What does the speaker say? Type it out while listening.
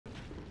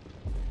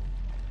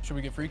Should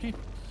we get freaky?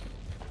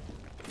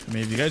 I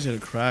mean, if you guys get a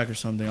crack or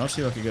something, I'll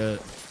see if I can get.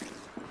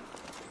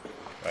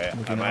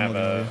 Wait, I might have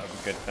a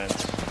good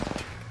fence.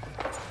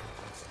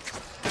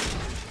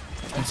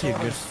 I see a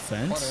good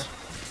fence.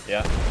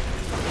 Yeah.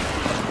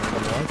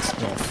 What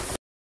the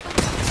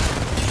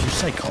You're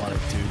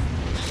psychotic, dude.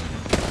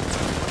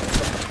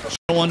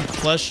 One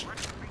flesh.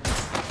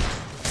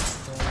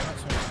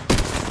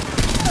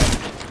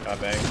 Got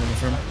bang.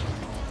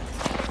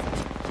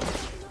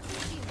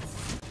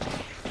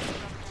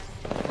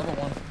 Level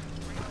 1.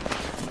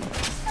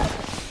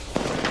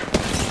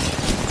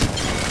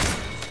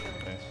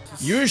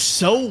 You're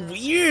so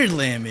weird,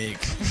 Lamek.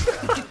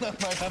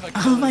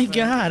 Oh my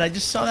god, I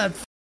just saw that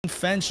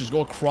fence just go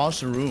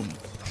across the room.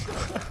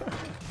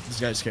 This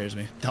guy scares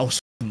me. That was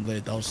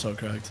lit. That was so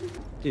correct.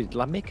 Dude,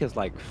 Lamek is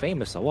like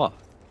famous or what?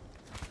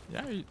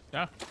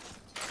 Yeah.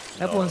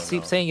 Everyone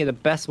keeps saying you're the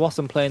best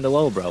Wattson player in the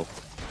world, bro.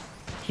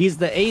 He's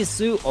the A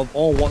suit of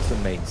all Wattson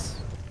mates.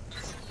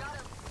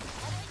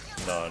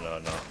 No.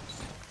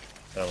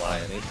 They're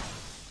lying.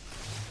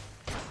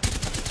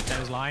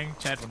 Chad is lying.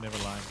 Chad will never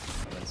lie.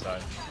 I'm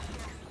inside.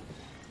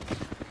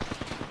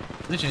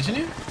 Are they chasing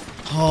you?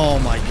 Oh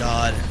my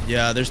god.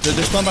 Yeah, they're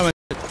spawned by my.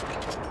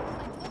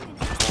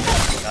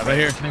 Yeah, right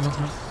here.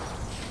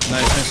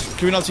 Nice.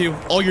 Queuing up to you.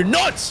 Oh, you're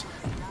nuts!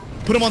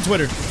 Put him on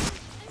Twitter.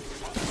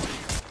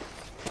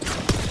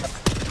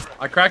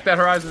 I cracked that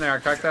horizon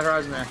there.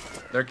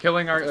 They're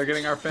getting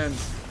our fins.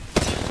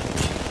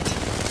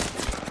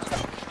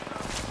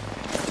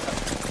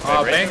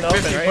 Oh, Bang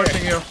 50 right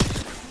pushing you.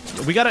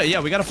 We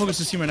gotta focus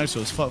this team right next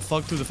to us.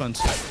 Fuck through the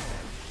fence.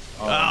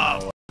 Oh,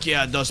 no.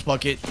 Yeah, dust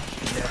bucket.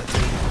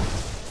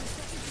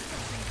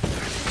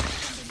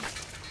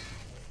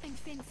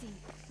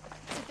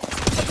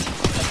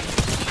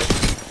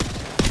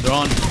 They're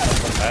on.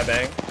 Bye,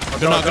 bang.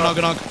 Good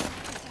knock.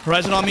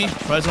 Horizon on me.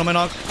 Horizon on my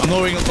knock. I'm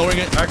lowering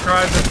it. Back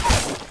horizon.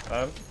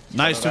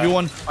 Nice,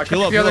 2v1.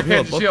 Heal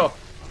up.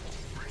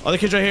 Other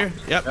kids right here.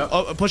 Yep.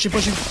 Oh, pushing.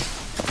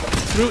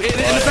 Through in the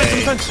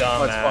fence.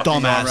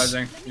 Dumbass.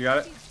 You got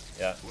it?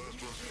 Yeah.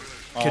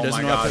 Kid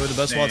doesn't know how to play with the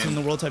best Wattson in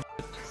the world type.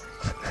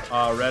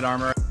 Red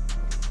armor.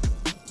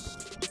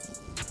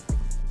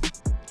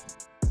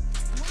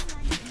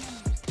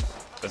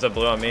 There's a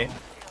blue on me.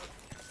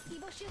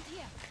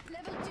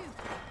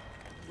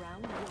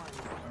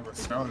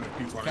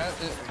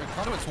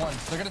 Conduit's 1.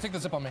 They're gonna take the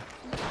zip on me.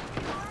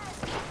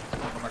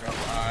 Oh my god.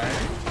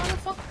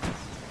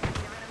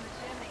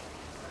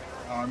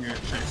 I'm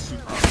getting chased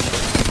super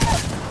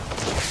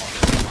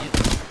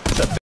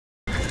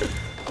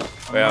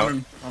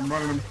hard. I'm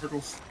running in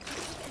circles.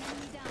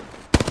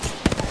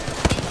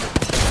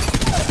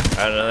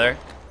 Got another.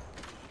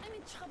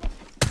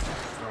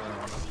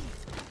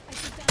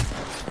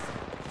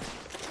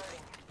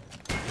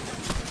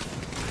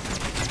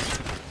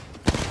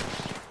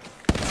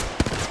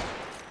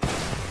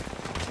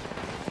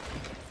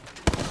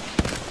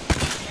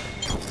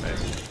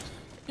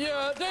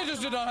 Yeah, they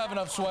just did not have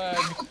enough swag.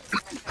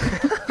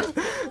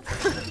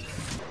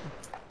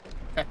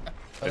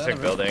 There's a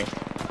building.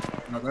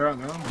 No, they're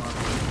on.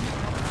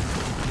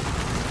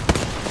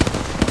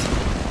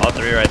 All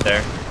 3 right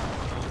there.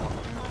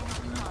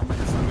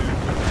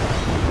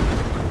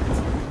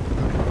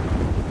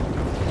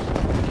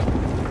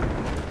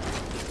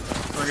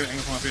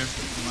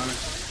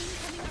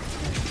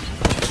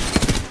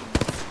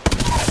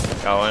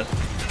 Got one.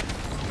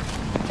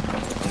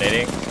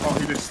 Nading. Oh,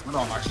 he just split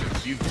all my shit.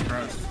 Jesus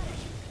Christ.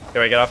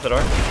 Can we get off the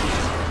door?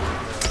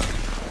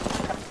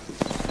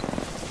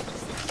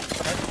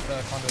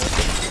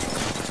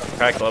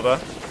 Crack Loba.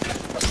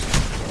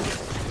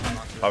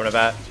 Popping a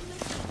bat.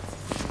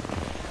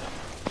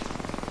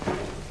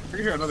 I can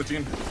hear another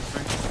team.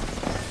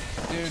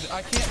 Dude,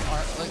 I can't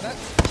like that.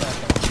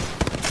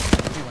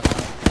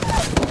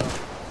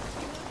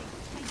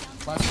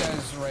 Last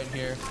guy's right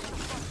here.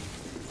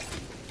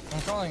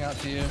 I'm calling out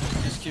to you.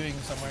 He's queuing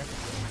somewhere.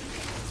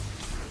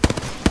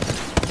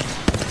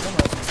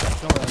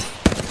 Don't rest.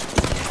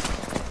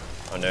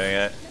 I'm doing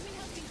it.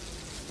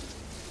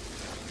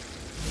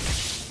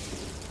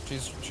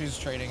 She's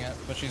trading it,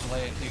 but she's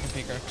late. You can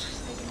peek her.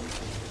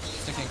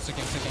 Sticking.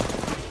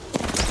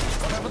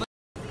 Whatever the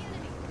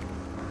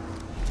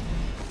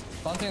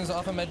Fontaine's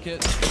off a med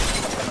kit.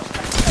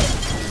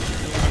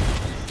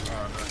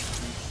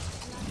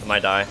 I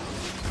might die.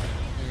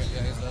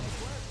 Yeah, he's dead.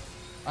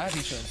 I have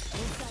each of.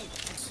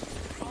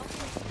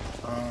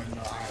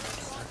 No.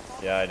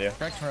 Yeah, I do.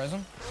 Cracked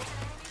Horizon.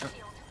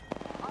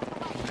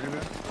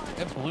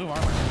 They have blue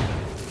armor.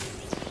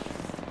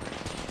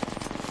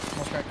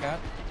 Almost cracked Cat.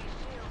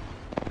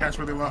 Cat's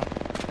really low.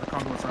 The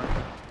conduit side.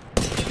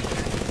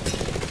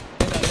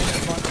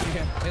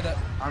 Hit that.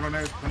 I'm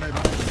gonna nade. I'm batting.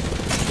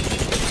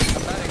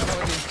 I'm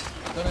with you.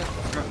 Done it.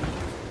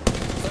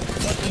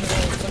 Sucked in the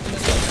hole.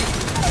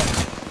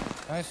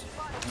 Nice.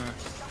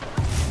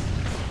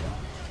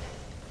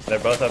 They're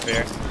both up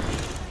here.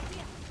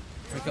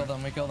 We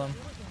killed them.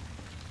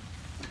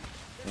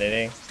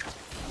 Nading.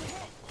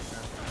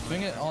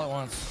 Swing it all at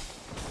once.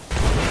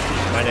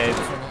 My nade.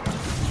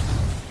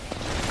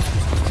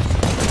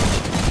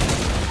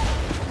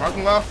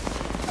 Fucking left.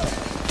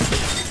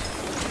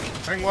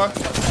 Hang left.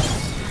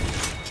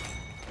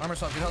 Armor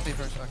swap, get healthy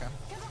first. Okay.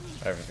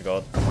 Alright, for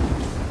gold.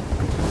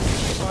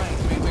 Fine.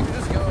 We could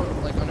just go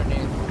like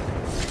underneath.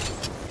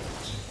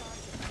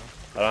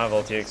 I don't have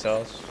ulti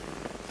XLs.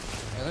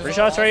 Yeah, Three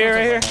shots right here,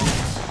 right here.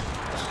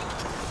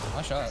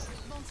 Nice shot.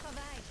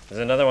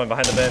 There's another one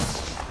behind the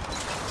bins.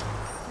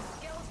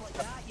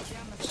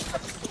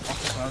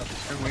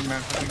 Good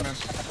wingman, good wingman.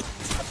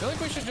 I feel like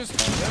we should just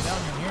go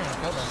down in here and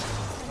kill them.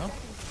 No?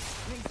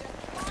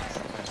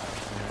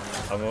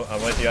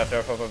 I'm with you after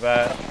I flip a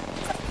bat.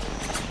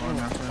 I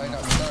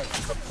got stuck.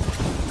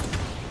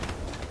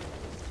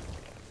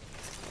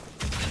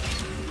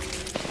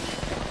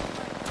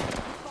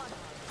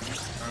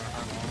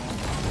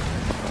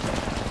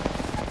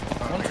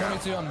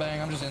 $122 on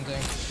bang, I'm just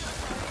inting.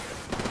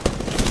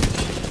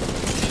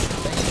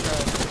 Bang is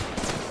trash.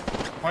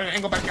 Why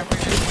angle back here? I'm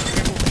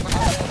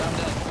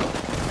dead.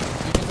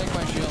 You can take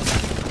my shield.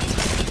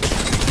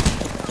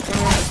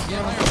 Get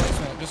him on your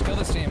placement. Just kill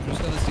this team.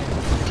 Just kill this team.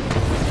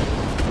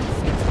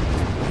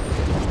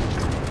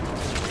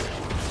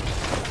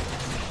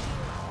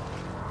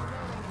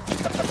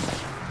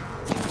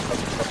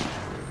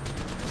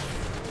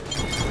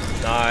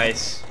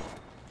 Nice.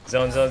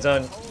 Zone.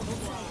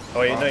 Oh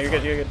wait, no, you're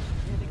good.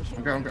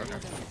 Okay.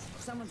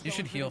 You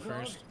should heal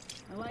first.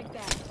 I like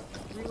that.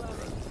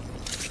 Reloading.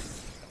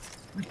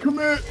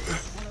 Commit.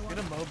 Get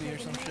a Moby or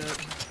some shit.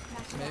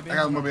 Maybe. I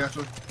got a Moby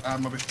actually.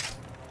 Moby.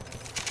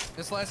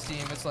 It's last team.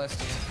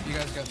 You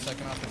guys got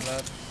second off of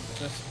that.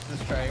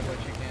 Just try what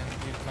you can.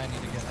 You might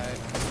need to get high.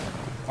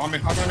 On me,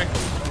 hop on me.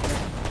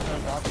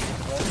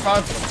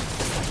 Five.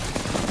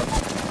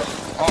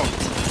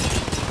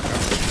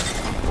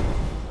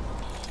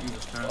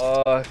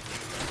 Oh.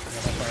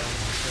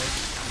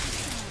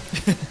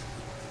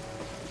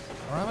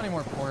 I don't have any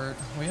more port.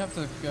 We have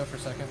to go for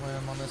second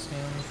limb on this team.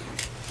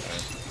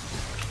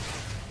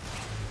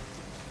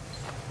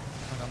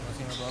 On the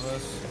team above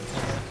us.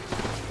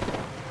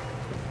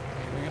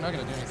 We're not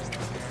gonna do anything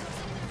down here.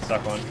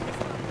 Stuck one.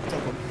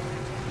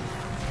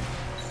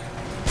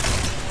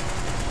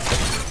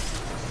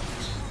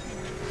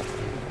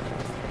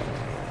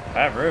 I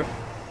have roof.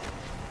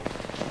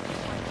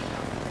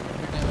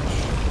 Big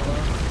damage.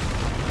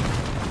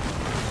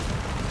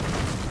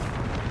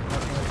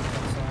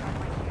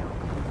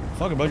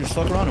 Fuck it, bud. Just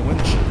fuck around and win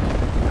this shit. You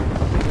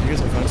guys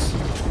have fence.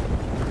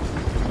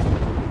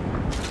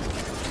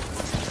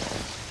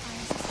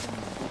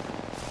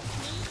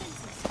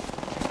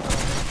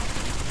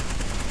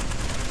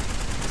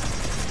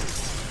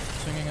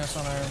 Swinging us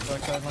on our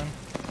back sideline.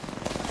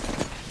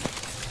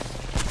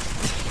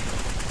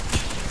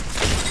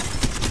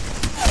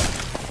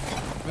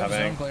 We have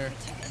zone clear.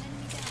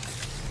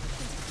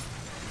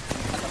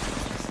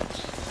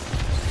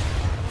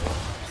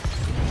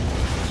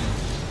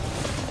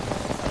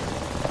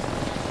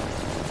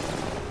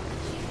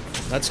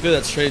 That's good.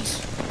 That's trades.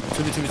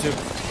 2v2v2.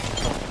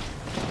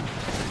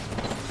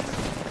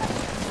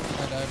 I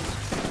died.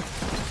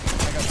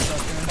 I got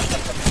stuck in.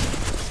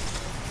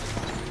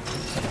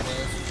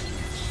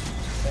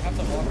 They have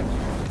to walk it.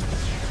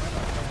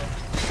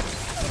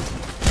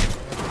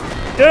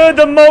 Dude,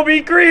 the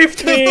Moby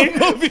griefed me!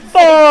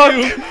 Fuck!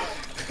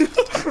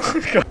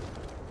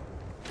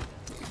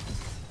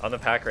 On the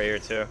pack right here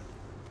too.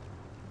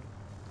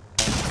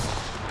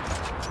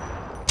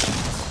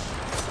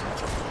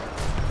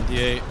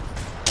 D8.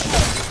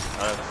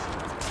 Uh,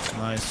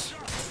 Nice.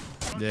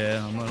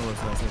 Yeah, I'm gonna look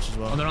for that fish as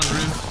well. Oh, they're on the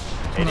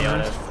roof. 80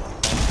 on it.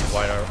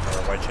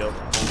 White shield.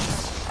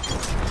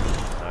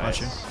 Nice. Watch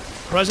you.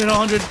 Horizon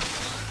 100.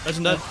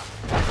 Horizon dead.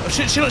 Oh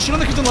shit, shit on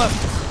the kids on the left.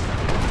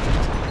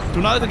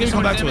 Do not let the game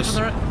come back to us.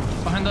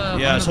 Behind the.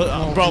 Yeah, behind so,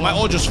 the bro, my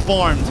ult just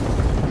farmed.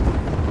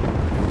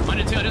 Mine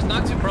did too. I just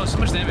knocked it, bro. So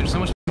much damage. So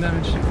much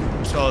damage.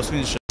 So, let's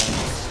clean this shit.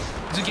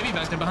 There's a Gibby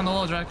back there behind the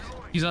wall, Drac.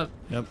 He's up.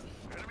 Yep.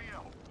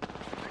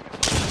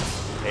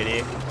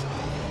 80.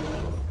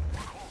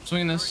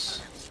 Swinging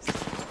this.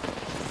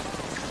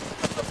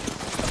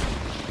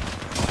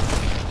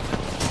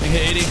 Big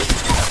hit 80.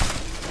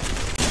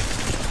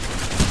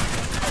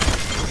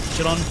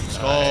 Shit on. Let's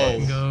go.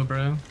 Go,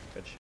 bro.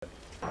 Good shit.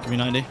 Give me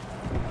 90.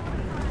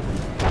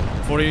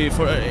 40,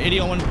 80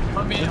 on one.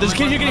 There's a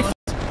kid here getting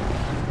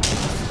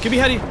f***ed. Give me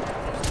heady.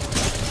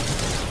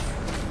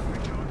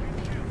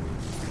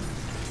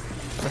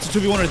 That's a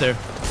 2v1 right there.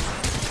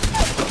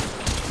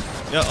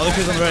 Yeah, other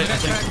kids on the right, I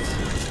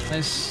think.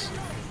 Nice.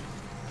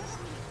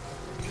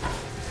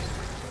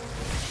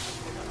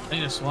 I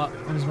need a swap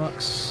on his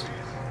box.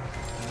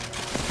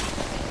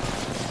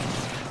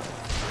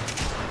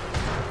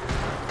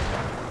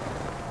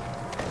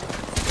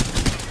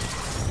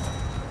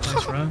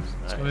 Nice run.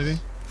 Let's go, baby.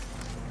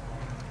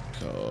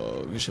 So,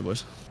 good shit,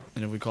 boys.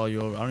 And if we call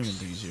you over, I don't even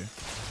think he's here.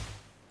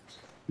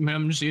 Man,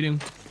 I'm just eating.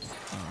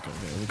 Oh, okay.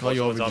 We call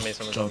you over, Someone's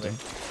just on me, jump someone's in.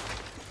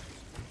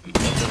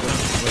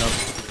 Wait up.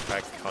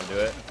 Crack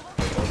conduit.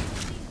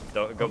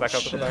 Don't go back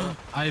up to the back.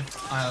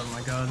 Oh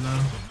my god, no.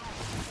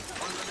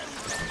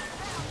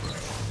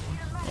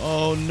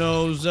 Oh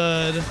no,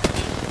 Zed.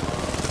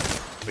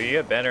 But you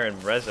get banner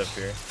and res up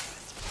here.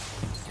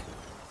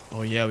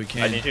 Oh yeah, we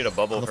can. I need you to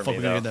bubble How the for fuck me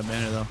we gonna though. get that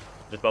banner though?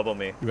 Just bubble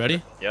me. You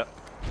ready? Yep.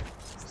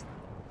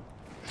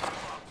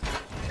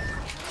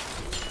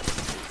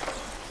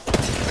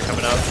 They're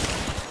coming up.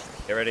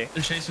 Get ready.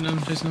 They're chasing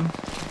him, chasing him.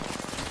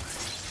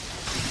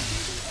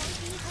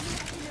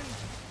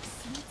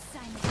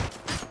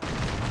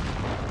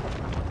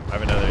 I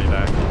have another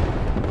back.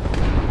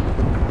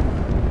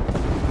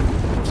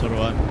 So do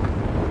I.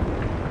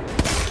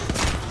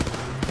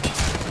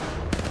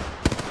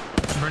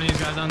 I'm burning these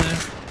guys down there.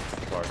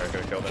 Mark, I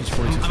could've killed him. He's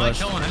 42 I might flash.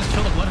 kill one. I just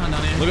killed a bloodhound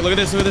down here. Look at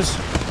this. Look at this.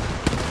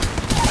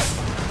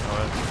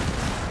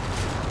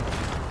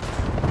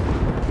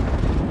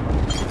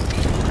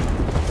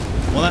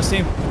 One last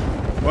team.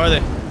 Where are they?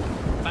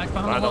 Back behind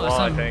Behind the the wall. wall,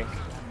 I That's him.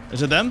 think.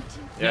 Is it them?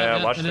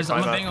 Yeah, watch it the is.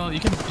 I'm climb gonna up.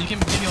 bang. You can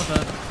give me all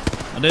that.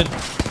 I did.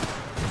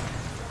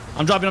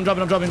 I'm dropping. Hey,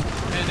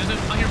 there's a,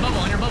 on your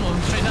bubble,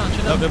 straight down,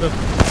 straight down. Yep.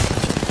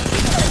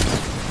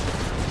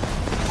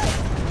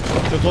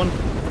 Good one.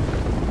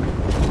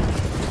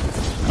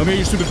 Come here,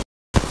 you stupid.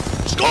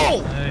 Let's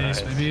go!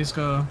 Nice, baby, let's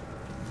go.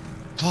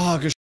 Oh,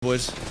 good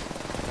boys.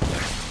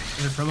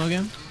 Is it promo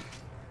game?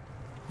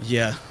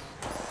 Yeah.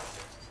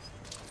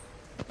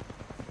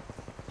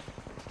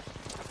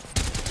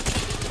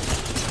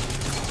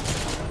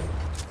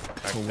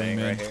 Back Cool bang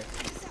wingman. right here.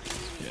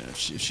 Yeah, if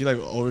she like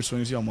over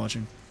swings you, I'm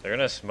watching. They're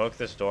gonna smoke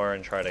this door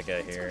and try to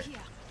get here.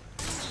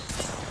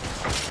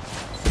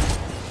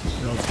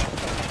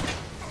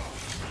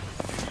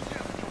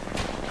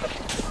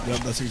 Yep,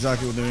 that's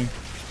exactly what they're doing.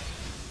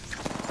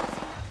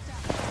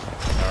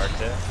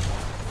 Arced it.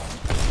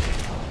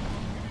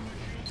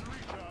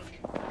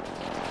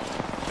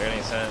 They're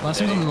getting sent. Last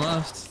team's on the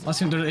left. Last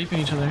team, they're aping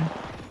each other.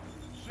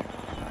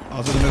 I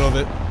was in the middle of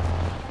it.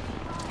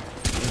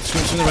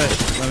 Swing to the right,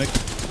 Lemic.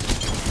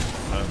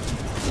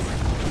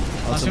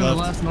 Last team on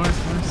the left, north.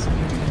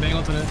 Bang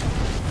ulted it.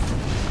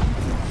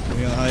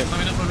 We got height.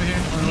 Coming up over here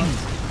on the left.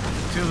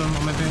 Two of them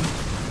on my thing.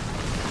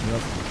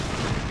 Yep.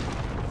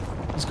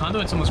 This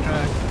conduit's almost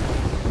cracked.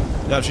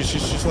 Yeah,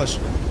 she's flush.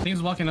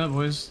 Thing's walking up,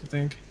 boys, I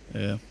think.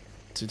 Yeah.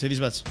 Take these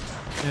bets.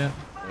 Yeah.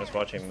 I'm just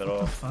watching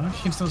middle. Fuck,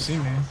 he can still see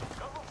me.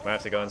 Might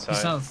have to go inside.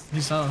 He's south.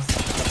 He's south.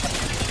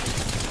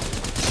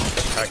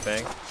 Back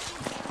bang.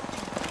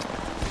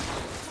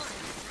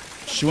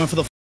 She went for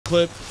the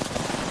clip.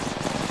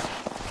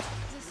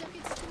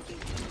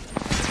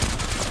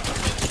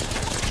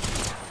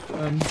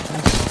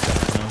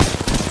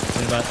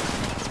 Say that.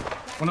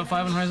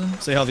 105 on Horizon.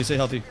 Stay healthy, stay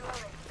healthy.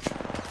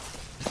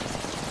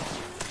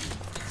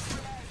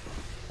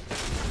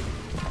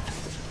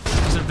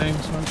 Is there bang?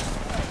 Smart.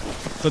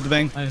 Clip the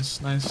bang. Nice,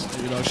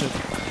 nice. You dog shit.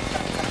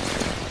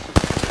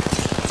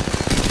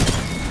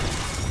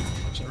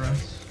 Shit,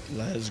 right.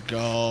 Let's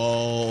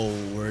go.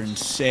 We're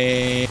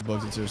insane.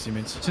 Bugs into his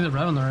teammates. See the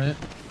red on the right.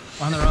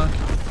 Behind the rock.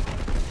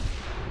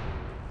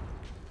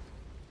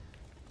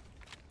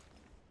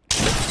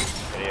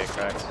 Idiot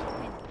cracked.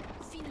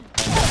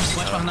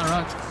 Splash behind that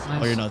rock.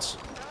 Nice. Oh, you're nuts.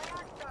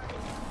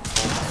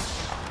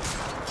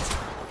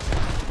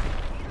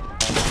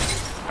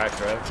 Cracked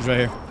red. She's right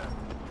here.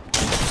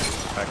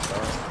 Cracked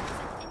star.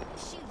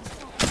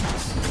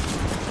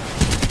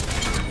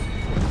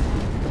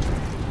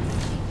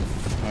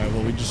 Alright,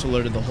 well, we just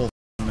alerted the whole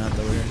map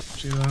that we're here.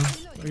 She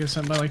I get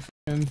sent by like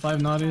 5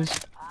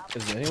 naughties.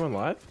 Is anyone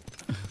live?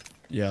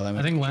 Yeah, Lemon.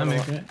 I think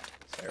Lamek, right?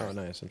 Oh,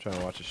 nice. I'm trying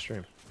to watch a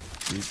stream.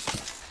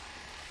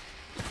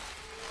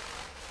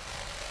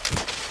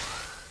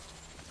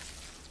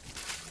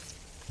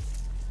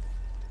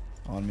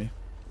 On me.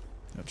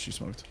 Yep, she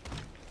smoked.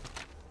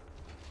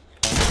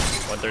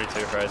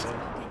 132 Horizon.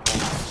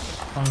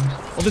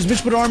 Oh, this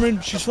bitch put armor in.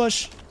 She's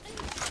flush.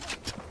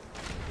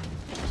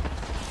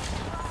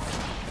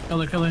 Kill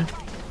her.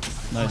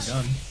 Nice. Oh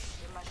my god.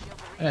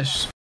 Yeah,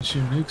 she's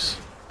shooting nukes.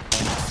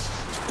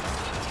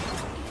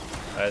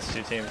 That's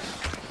 2 teams.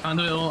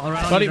 Conduit, I'll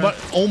run on Body, you,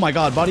 oh my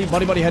god, body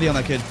heady on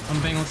that kid.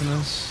 I'm bang ulting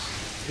this.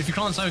 If you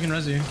crawl inside, we can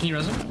res you. Can you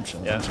res him? I'm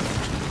chilling. Yeah.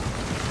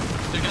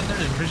 They're getting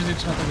there. Bridges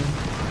each got there.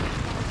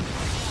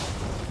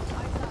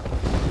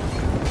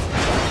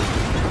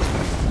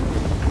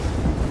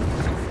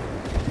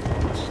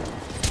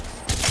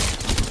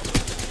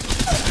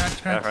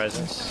 Got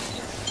Horizon.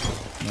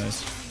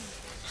 Nice.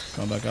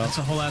 Going back out. That's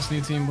a whole ass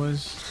new team,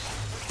 boys.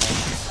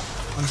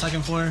 On the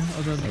second floor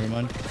of the. Never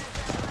mind.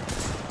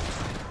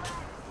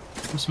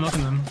 I'm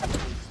smoking them.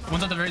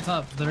 One's at the very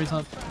top.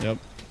 Yep.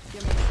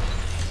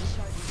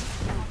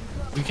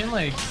 We can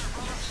like.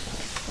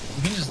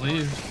 We can just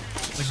leave.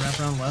 Like wrap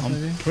around left I'm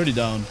maybe. pretty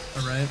down.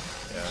 Or right.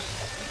 Yeah.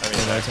 I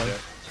mean, back side. too.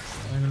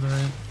 I go to the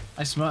right.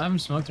 I haven't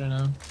smoked right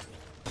now.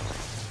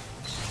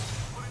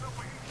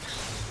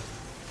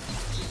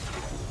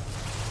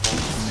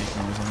 Make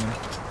noise on there.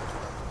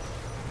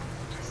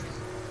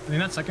 I think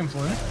that's second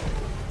floor.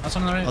 That's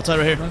one on the right. Outside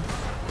right here.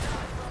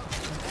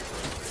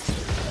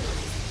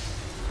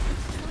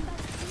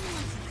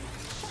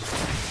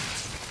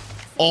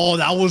 Oh,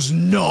 that was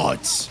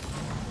nuts.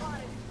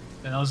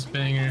 Yeah, that was a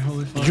banger.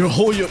 Holy fuck. Your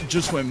whole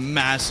just went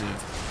massive.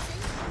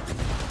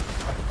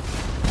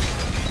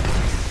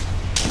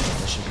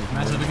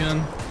 Massive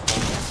again.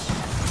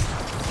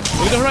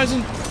 Look at the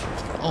horizon.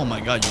 Oh my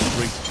god, you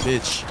freak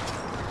bitch.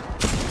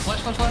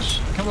 Flash.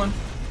 Come on.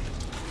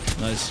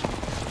 Nice.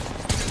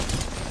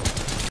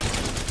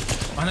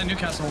 Behind that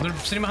Newcastle. They're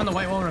sitting behind the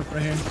white wall right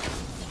here.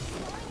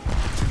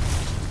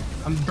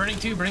 I'm burning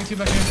two back here.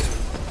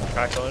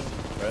 Crack one.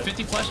 Red.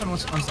 50 flash on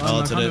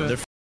Oh, today they're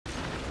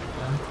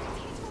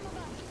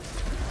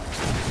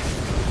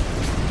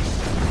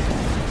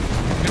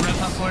Good red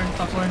top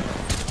floor.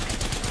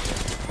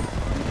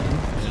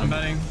 I'm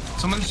betting.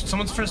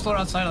 Someone's first floor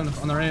outside on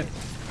the right.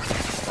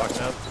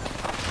 Walking up.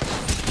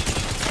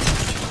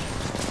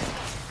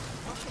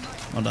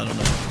 I'm done.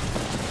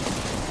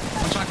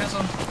 One shot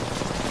castle.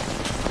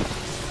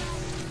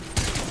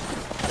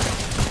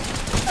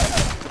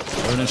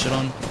 Burning shit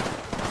on.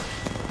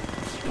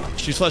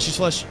 She's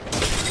flush.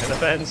 In the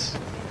fence.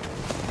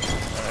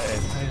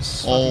 Alright.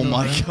 Nice. Oh Fucking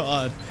my over.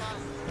 god.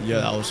 Yeah,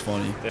 that was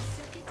funny.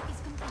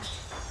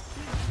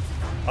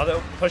 Oh,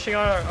 they're pushing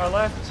our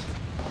left.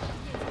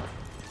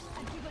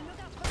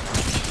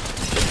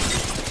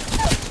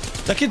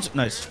 That kid's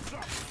nice.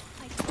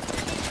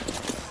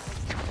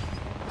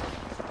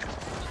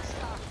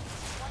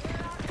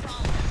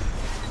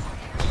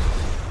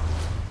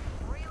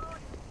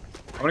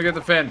 I'm gonna get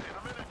the fin.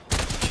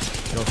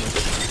 Go for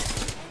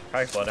it.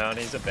 Crack flow down.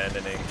 He's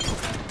abandoning.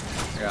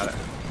 I got it.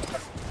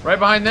 Right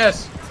behind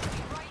this.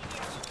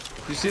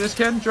 You see this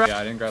kid? Yeah,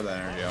 I didn't grab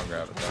that energy. I'll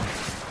grab it though.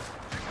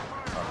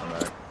 I'll come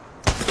back.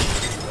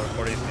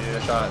 140 feet.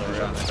 Nice shot.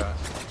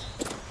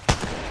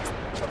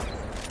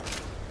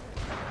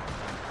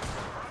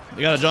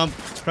 You gotta jump.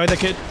 Try that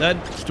kid. Dead.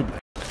 Stupid.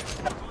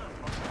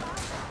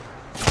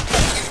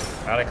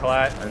 Got a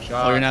collat. Nice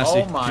shot. Oh, you're nasty.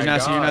 Oh my You're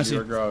nasty, god, you're nasty.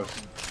 you're gross.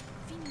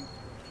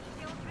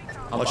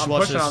 I'm Watch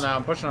pushing this. on that.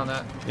 I'm pushing on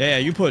that. Yeah,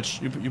 you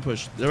push. You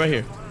push. They're right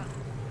here.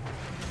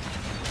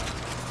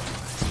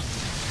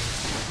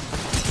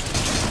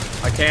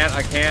 I can't.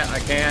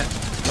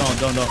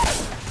 Don't.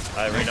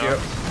 I Thank reno. you.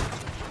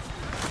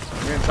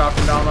 I'm getting chopped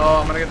from down low.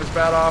 I'm gonna get this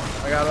bat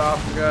off. I got it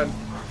off. I'm good.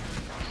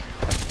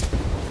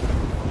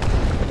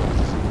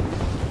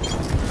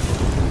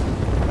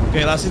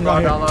 Okay, last thing Just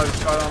right down here. low.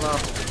 Just go down low.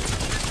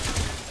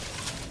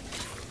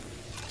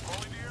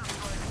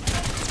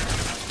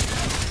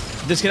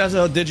 This kid has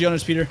a digi on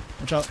his Peter.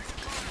 Watch out.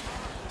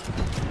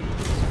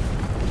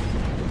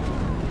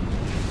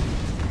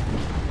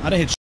 I didn't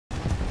hit shit.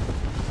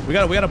 We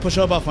gotta push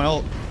up off my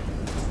ult.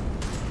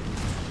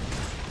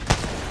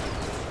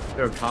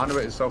 Dude,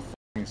 conduit is so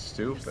fucking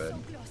stupid.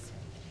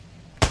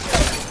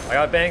 I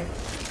got bang.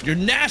 You're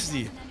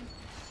nasty.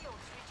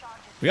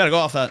 We gotta go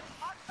off that.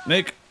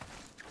 Nick.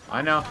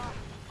 I know.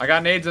 I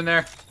got nades in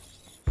there.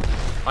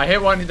 I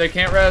hit one. They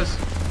can't res.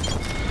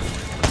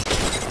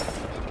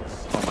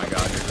 Oh my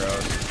god, you're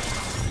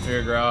gross.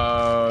 You're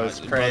gross.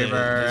 Kramer,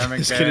 Brother,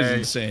 this kid is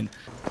insane.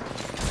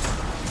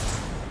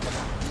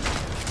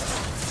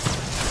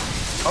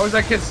 How is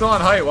that kid still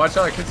on height? Watch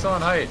out, that kid's still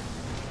on height.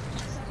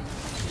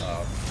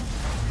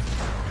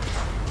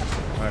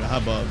 Alright, how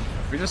about?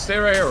 We just stay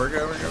right here. We're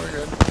good.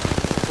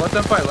 Let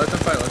them fight.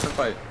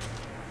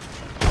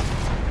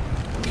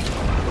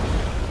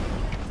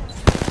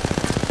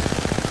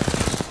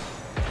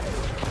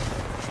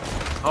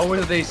 How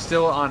are they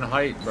still on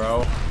height,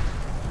 bro?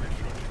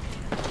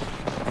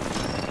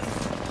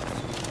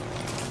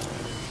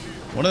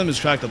 One of them is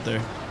cracked up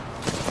there.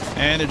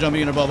 And they're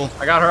jumping in a bubble.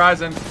 I got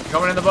Horizon.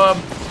 Coming in the bub.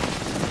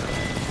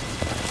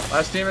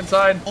 Last team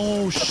inside.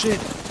 Oh shit.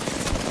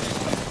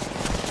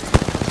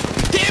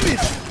 Damn it!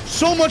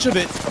 So much of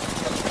it.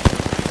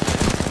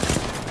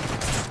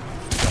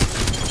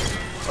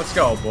 Let's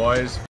go,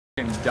 boys.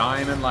 Fucking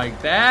diamond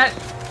like that.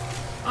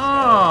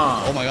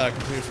 Oh. Oh my god, I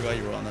completely forgot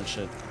you were on that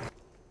shit.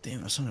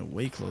 Damn, that sounded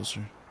way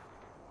closer.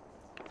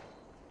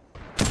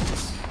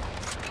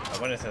 I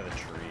went into the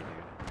tree,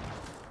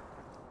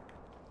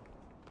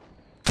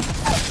 dude.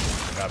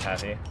 Got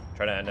Pathy.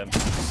 Try to end him.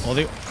 Oh,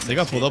 they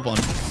got pulled up on.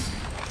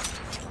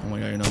 Oh my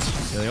god, you're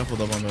nuts. Yeah, they got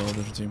pulled up on by a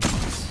different team.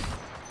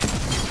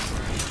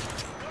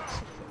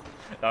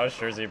 That was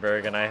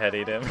Jerseyberg and I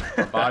headied him.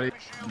 Body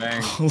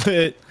bang.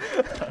 Lit.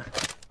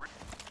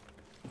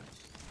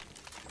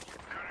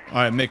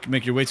 Alright,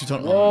 make your way to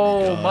tunnel.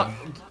 Whoa, Oh my.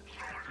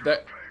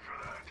 That.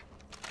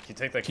 Can you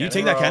take that Can you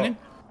cannon? take that cannon?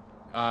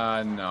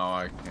 No,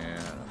 I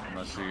can't.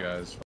 Unless you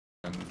guys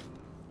fucking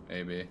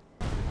maybe.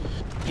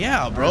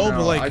 Yeah, bro, No,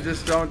 but like I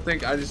just didn't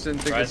think this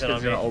Horizon kid's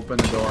on gonna me. open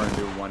the door and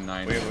do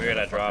 190. We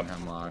gotta drop.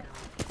 Hemlock.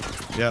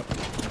 Yep.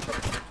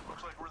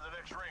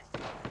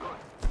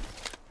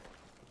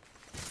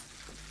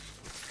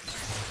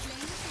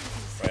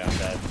 Oh yeah, I'm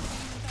dead.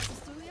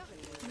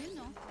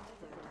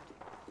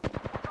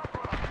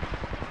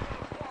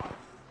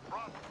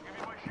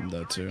 I'm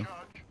dead too.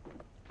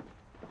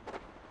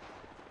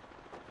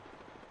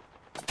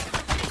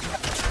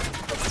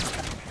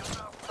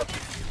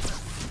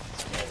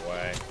 No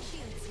way.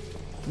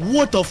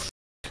 What the f?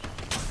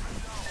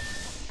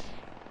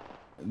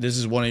 This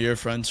is one of your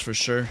friends for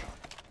sure.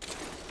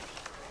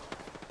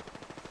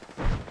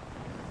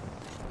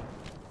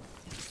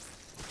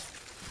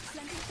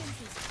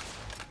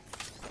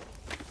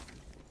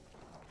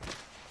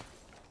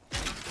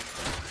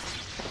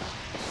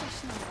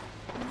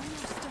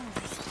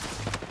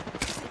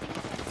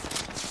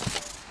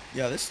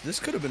 Yeah, this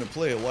could have been a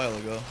play a while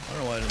ago. I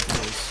don't know why I didn't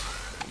play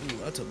this. Ooh,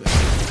 that's a big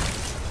one.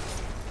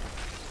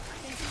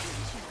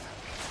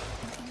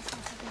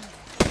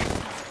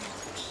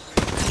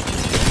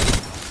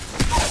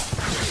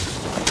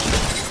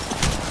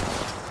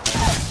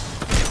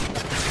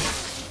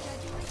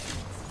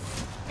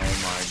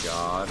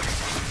 God.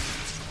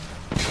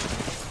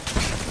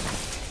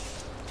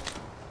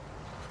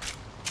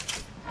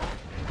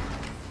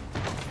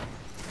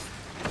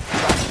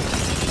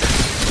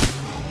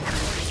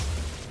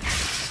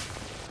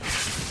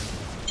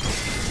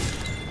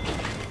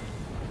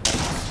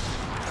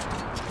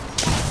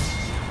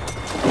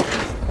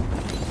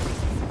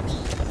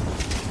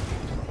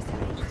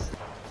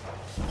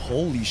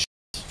 Holy shit.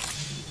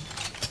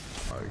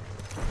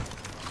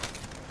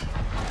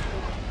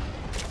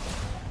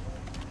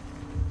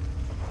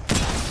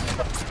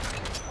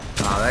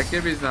 Nah, that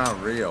Gibby's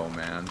not real,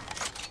 man.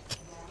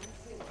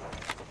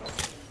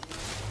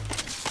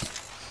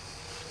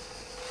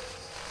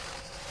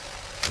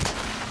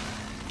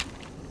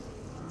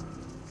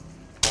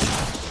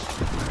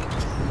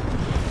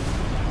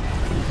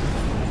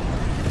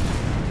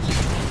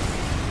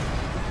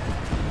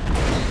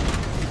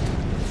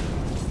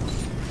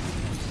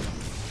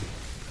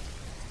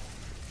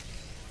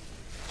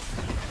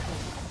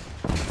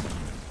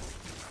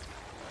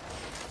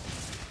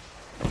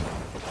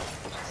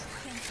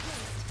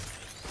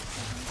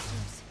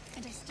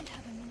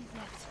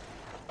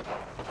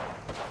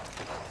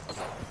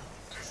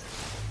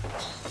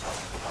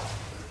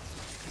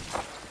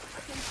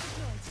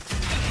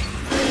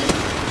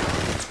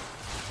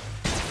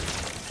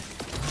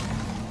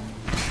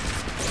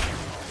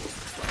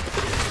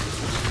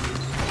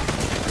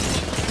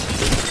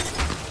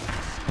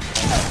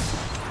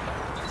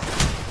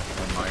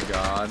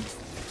 God.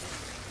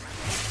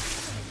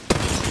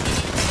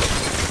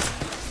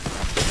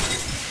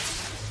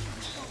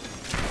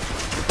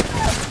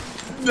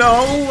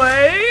 No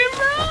way,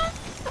 man!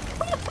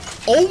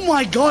 Oh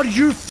my god,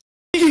 you're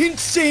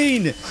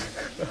insane!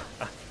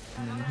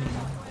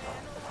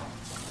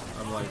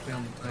 I'm like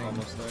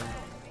almost there.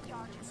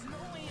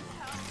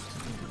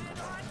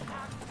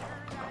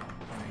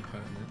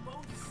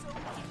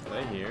 Are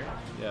they here?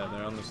 Yeah,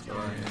 they're on the store.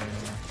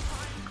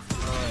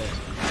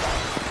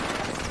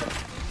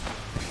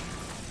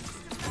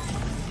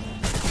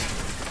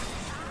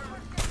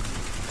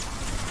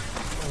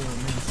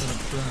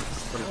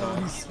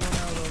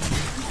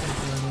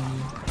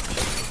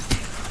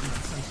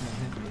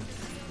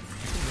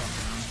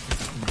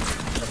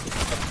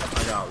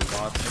 I got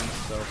Wattson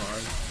so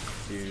hard.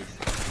 Dude.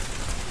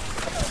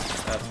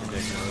 That's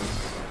ridiculous.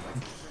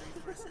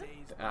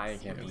 I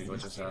can't believe what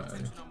just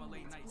happened.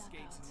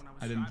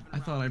 I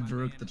thought I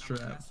broke the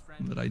trap,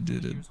 but I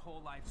didn't.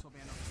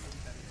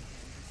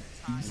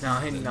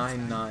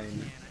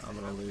 999. I'm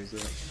gonna lose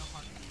it.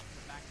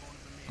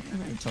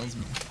 It tells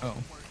me. Oh.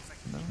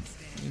 No?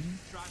 Maybe?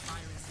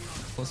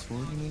 Plus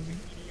 40 maybe?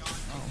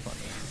 Oh, fuck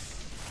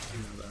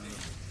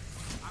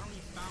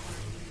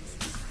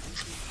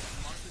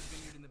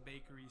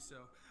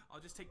So I'll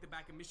just take the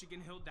back of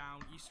Michigan Hill down,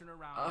 eastern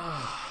around, all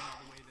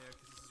the way there,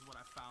 because this is what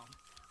I found.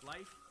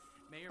 Life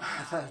may or may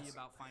not be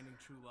about finding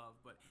true love,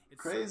 but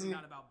it's certainly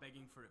not about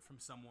begging for it from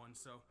someone.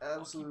 So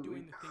I'll keep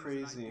doing the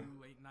things that I do,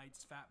 late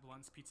nights, fat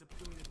blunts, pizza,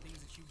 doing the things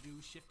that you do,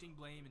 shifting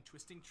blame and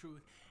twisting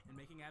truth, and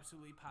making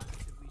absolutely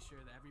positively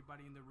sure that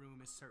everybody in the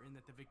room is certain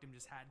that the victim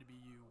just had to be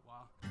you.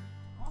 While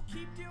I'll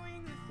keep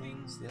doing the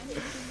things that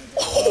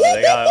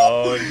they got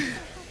owned.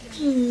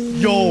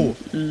 Yo,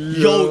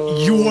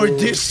 you are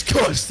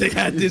disgusting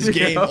at this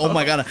game. Oh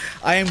my god,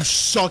 I am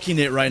sucking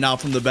it right now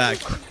from the back.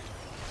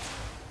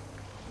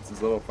 This is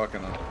a little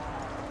fucking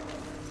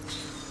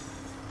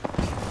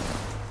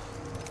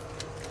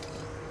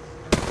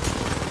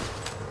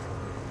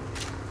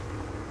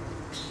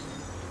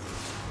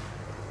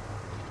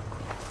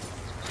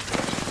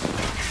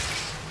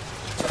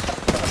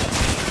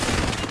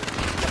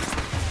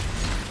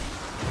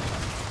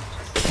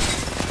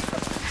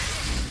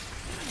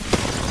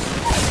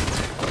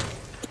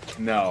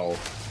No.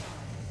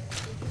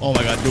 Oh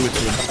my god, do it to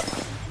him.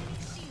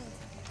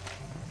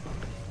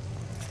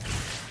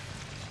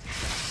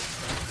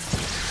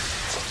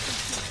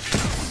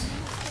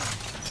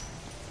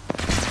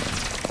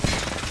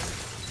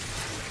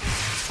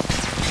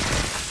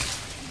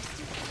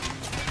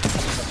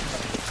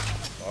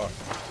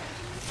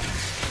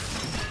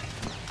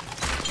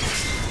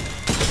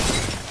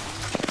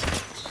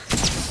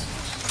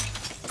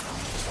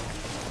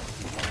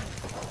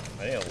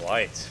 I need a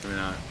light. Maybe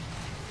not.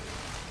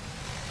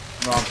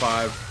 Wrong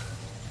 5.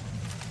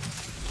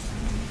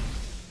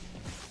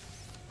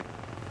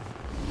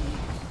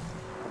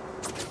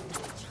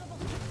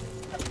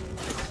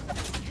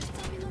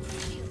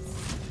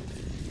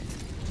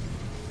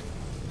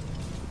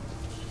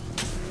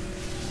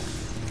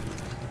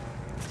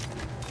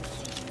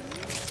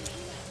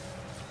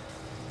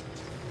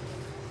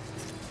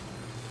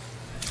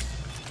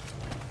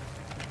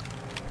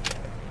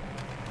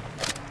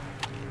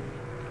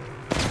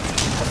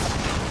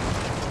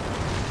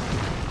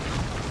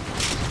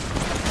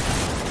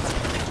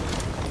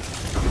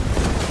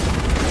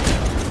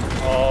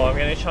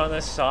 on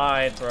this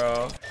side,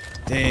 bro.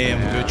 Damn,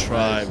 Yeah, good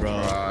try, nice bro.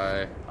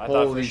 try. I Holy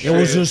thought for It sure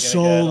was he just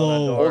gonna get on that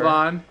solo. door. Hold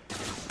on.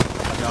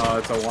 No,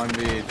 it's a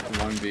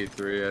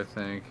 1v3, I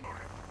think.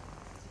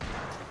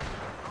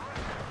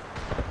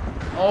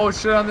 Oh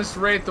shit on this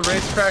Wraith. The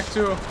Wraith's cracked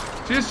too.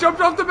 She just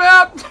jumped off the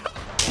map!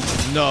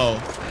 No.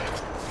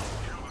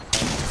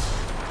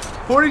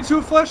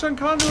 42 flesh on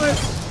conduit.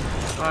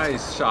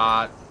 Nice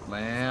shot,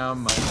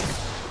 Lamb.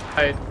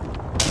 I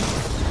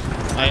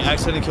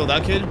accidentally killed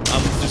that kid.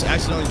 I'm just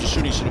accidentally just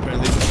shooting shit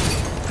apparently.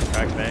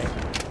 Cracked bang.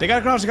 They got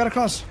across, they got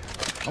across.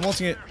 I'm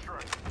ulting it.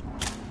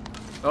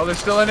 Oh, they're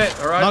still in it.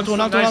 Alright, Knocked one,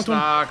 knocked one, nice knocked one.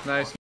 knock,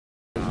 nice.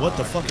 What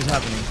the fuck is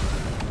happening?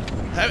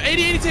 Have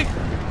 80 tick.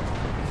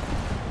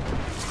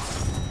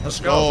 Let's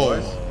go.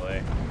 boys.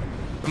 Holy.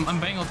 I'm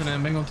bang ulting it.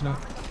 I'm bang ulting it.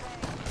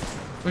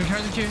 Wait,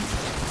 carry the Q.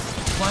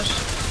 Flash.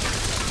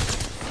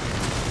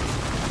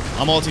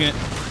 I'm ulting it.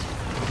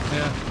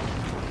 Yeah.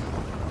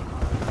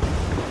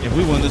 If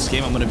we win this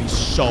game, I'm gonna be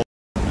so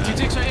Two mad.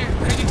 ticks right here.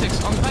 Crazy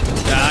ticks on the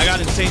path. Yeah, I got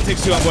insane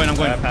ticks too. I'm going.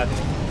 Yeah, Pat.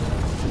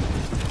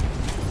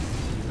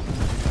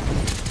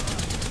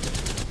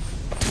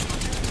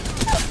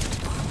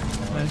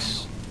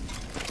 Nice.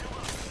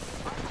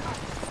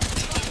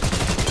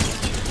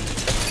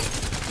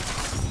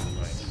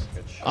 Nice.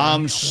 Good shot.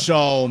 I'm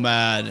so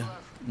mad.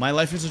 My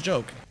life is a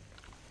joke.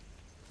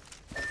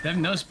 They have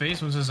no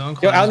space once his zone Yo,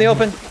 closes. out in the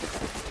open.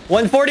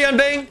 140 on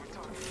bang.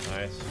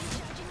 Nice.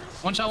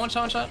 One shot, one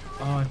shot, one shot.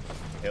 Oh,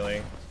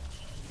 Healing.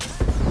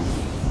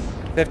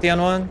 50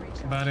 on one.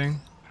 batting.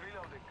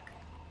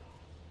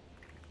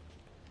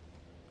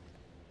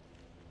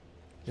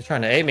 He's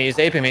trying to ape me. He's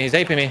aping me. He's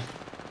aping me.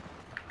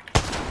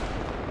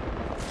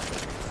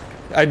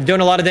 I'm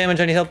doing a lot of damage.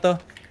 I need help though.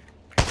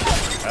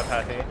 Got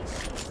Patty.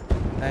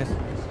 Nice.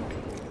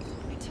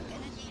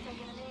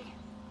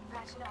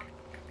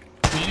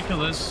 We need to kill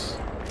this.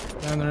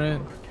 Down the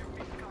right.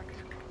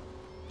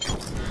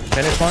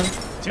 Finish one.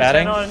 210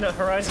 Batting. on the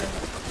horizon.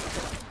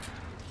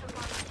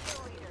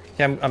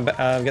 Yeah, I'm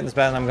getting this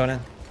bat and I'm going in.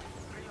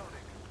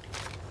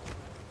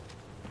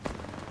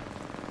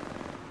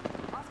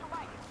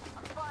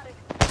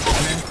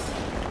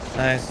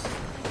 Nice.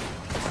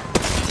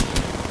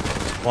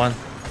 One.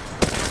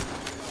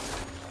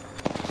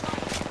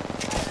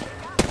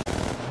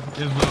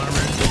 He has blue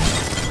armor.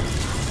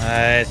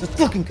 Nice. Let's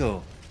fucking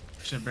go.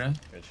 Shit, bro.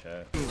 Good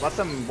shot. Let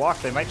them walk.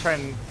 They might try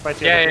and fight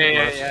the Yeah, other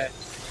yeah, people. yeah,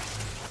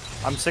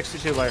 yeah. I'm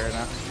 62 light right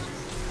now.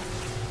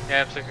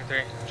 Yeah, I'm 63.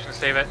 I'm just gonna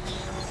save it.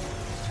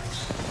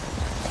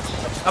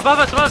 Above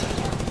us, above us!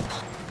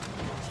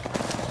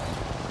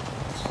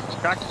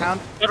 Cracked pound.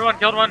 Killed one,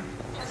 killed one.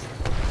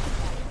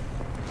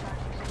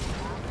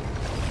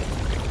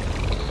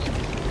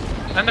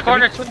 In the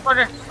corner, two in the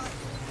corner.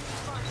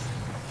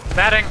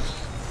 Batting.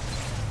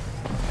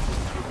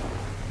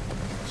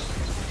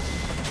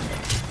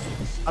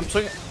 I'm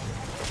swinging.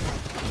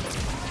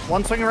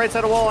 One swinging right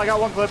side of wall. I got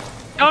one clip.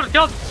 Killed,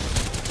 killed!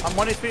 I'm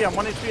 1 HP. I'm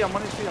 1 HP. I'm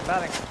 1 HP. I'm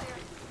batting.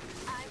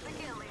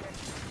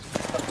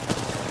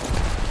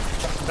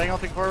 Bang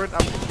ulting forward.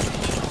 I'm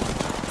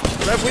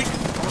red weak.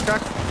 Almost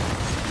cracked.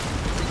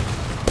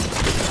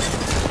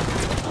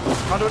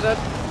 Conduit dead.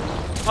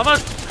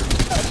 Almost!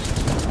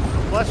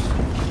 Flesh.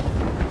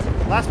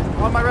 Last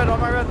on my red. On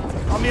my red.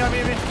 On me. On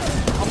me. On me.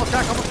 Almost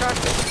cracked. Almost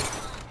cracked.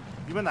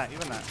 You win that. You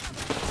win that.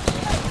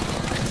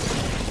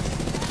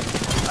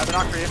 I have a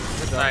knock for you.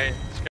 Good job. Nice.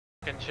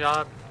 Good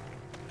job.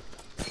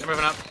 They're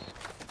moving up.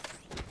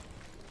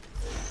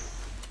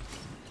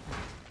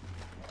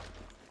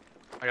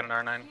 I got an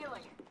R9.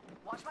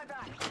 Watch my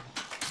back.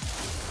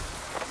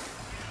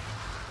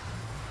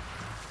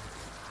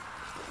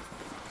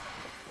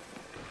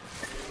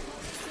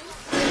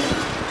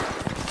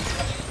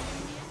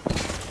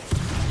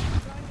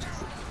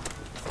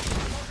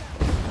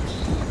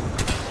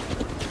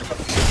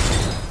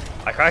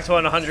 I cracked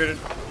one 100.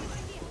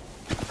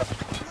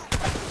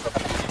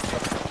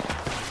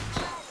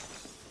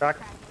 Crack.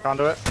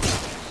 Conduit.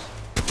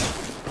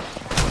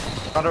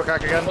 Conduit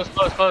crack again. Close,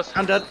 close, close.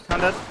 I'm dead. I'm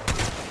dead.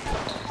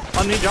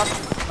 On me, drop.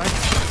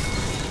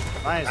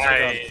 Nice. Nice.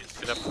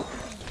 Good job. Nice. Good job.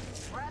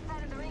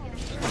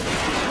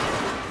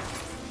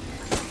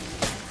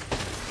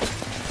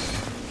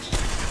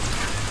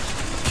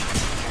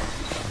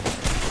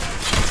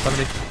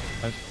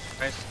 Nice.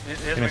 Nice. His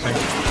Phoenix wing.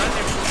 wing.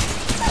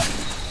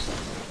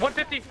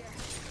 150.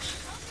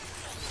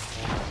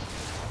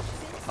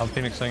 I'm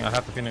Phoenixing. I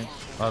have to Phoenix.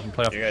 I have to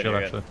play off You're the good, shield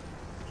you're actually.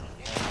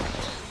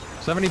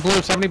 70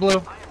 blue, 70 blue.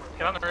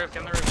 Get on the roof, get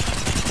on the roof.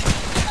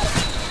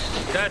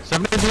 Dead.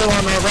 70 blue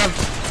on the rev.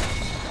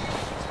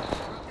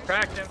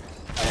 Cracked him.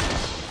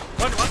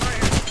 One right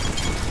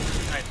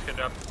here. Nice, good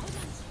job.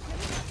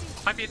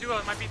 Might be a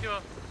duo, might be a duo.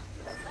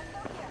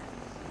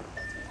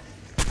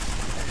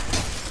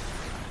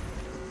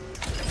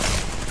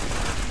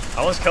 I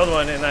almost killed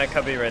one in that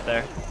cubby right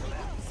there.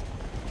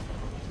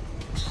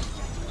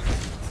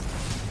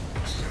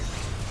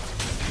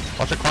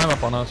 Watch it climb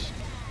up on us.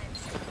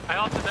 I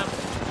ulted them.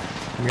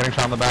 I'm getting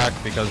shot in the back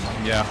because,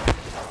 yeah.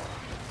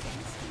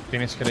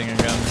 Phoenix hitting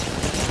again.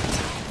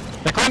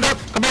 They climbed up!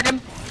 Come back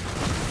in!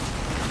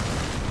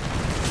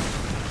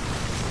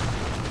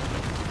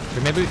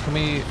 Maybe, can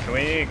we...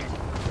 Wait.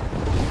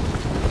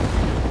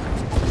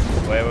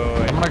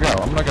 I'm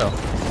gonna go.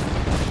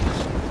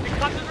 Hey,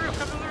 come to the roof,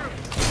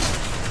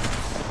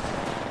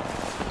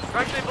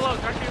 Directly below.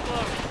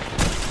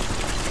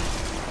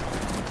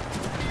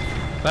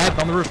 Bad,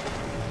 on the roof.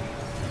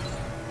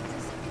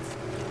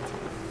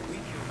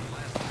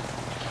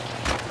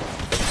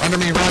 Under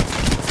me, run.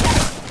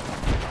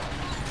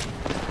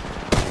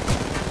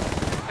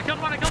 I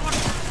killed one.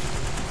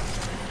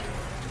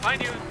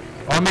 Behind you.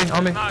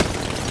 On me. Nice.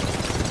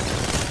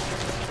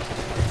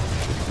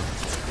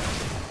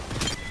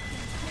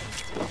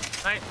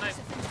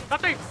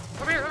 Nothing!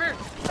 Over here!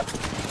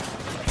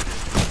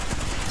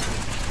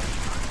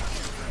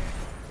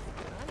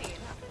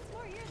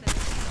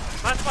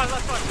 Last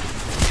one.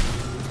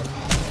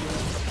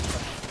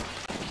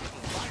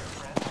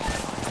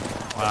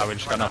 Wow, we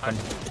just got nothing.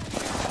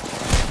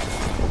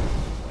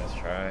 Let's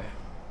try.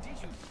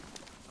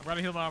 I'm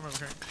gonna heal my armor,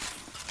 okay?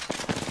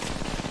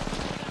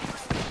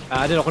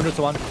 I did 100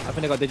 to 1. I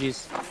think I got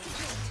digis.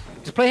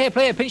 Just play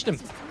here, pinch them.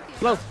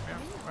 Slow.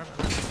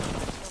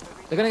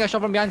 They're gonna get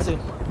shot from behind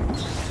soon.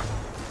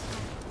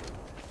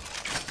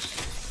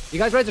 You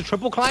guys ready to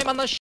triple climb on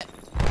this shit?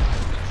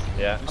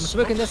 Yeah. I'm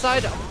smoking this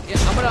side. Yeah,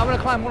 I'm gonna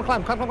climb.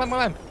 Climb.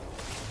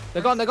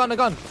 They're gone.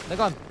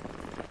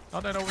 Oh,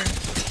 they're over here.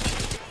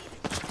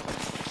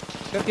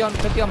 50 on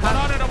pan.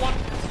 101.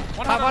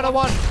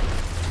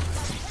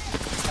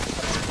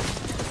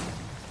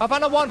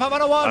 501.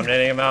 501. I'm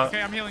netting him out.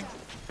 Okay, I'm healing.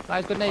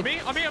 Nice, good nade.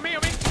 On me.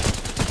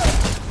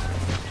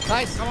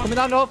 Nice. Coming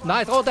down low.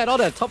 Nice. All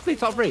dead. Top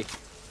three.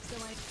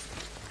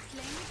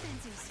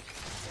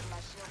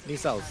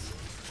 These cells.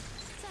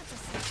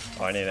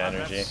 Oh, I need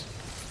energy.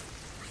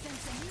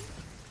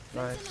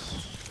 Nice.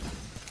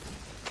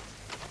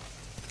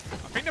 I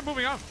think they're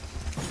moving up.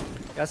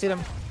 Yeah, I see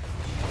them.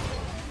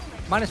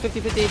 Minus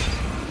 50. Two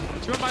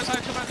on my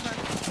side.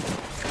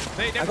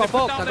 They I got put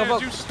box. down their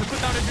juice. They put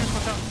down their juice.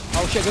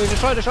 Oh shit, go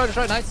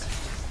destroy. Nice.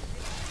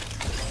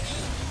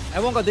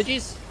 Everyone got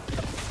digis?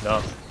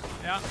 No.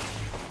 Yeah.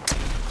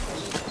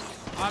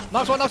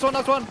 Knocked one.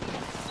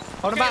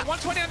 Hold him back.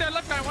 120 on their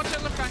left guy.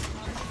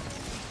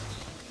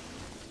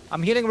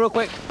 I'm healing real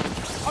quick.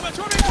 I'm at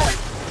 200.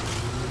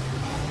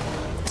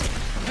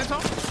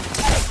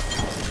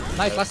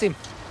 Nice, last team.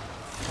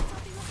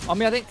 On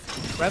me, I think.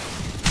 Rev.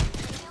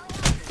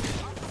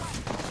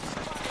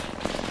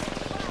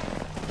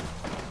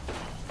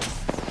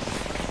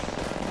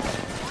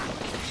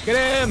 Get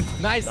him!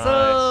 Nice.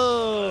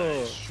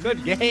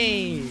 Good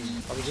game.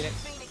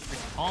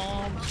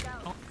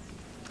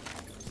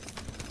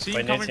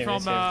 Team coming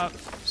from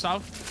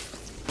south.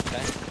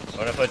 Okay. I'm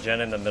gonna put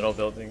Jen in the middle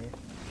building.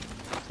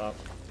 Top.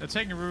 They're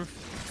taking a roof.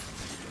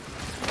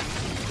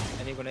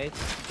 Any grenades?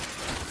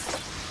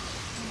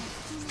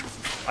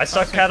 I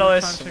stuck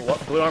catalyst.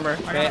 Blue armor.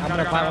 Okay, I'm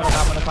gonna climb.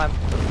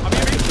 I'm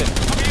EV.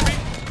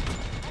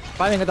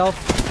 Climbing Adolf.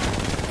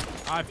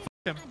 I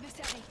f***ed him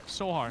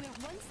so hard.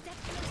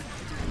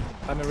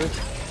 Climbing roof.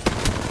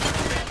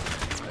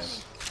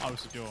 I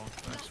was a duo.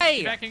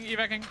 Hey!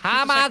 Evacuating.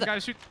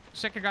 Hamad! Shoot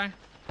second guy.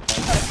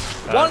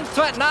 One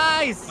sweat,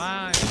 nice!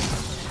 Nice.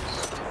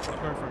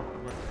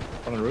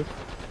 On the roof.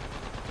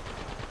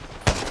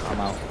 I'm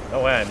out. No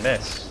way I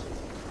missed.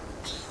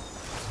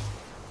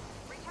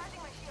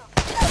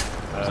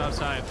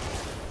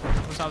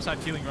 Who's outside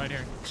healing right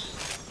here?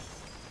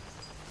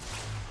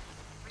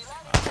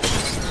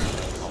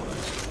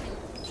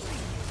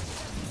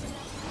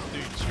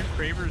 Dude, shoot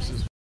Cravers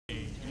is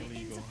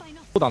illegal.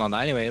 Hold on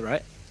that anyway,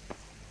 right?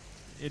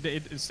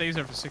 It stays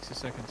there for 60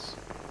 seconds.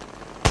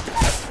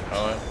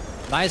 Oh.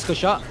 Nice, good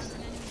shot.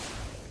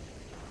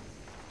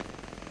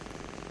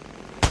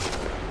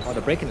 Oh,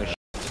 they're breaking their shit.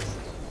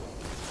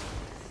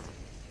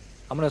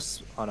 I'm gonna.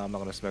 Oh no, I'm not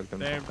gonna smoke them.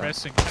 They're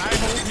resting. Can I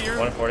hold here?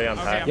 140 on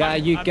pack. Yeah,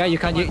 you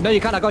can. No, you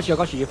can't. I got you.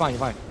 You're fine.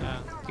 Yeah.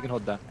 You can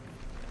hold that.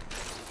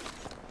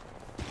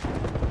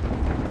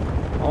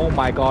 Oh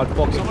my god,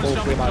 fucking full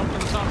free man.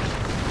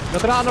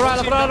 Look at that on the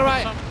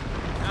right.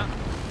 Yeah.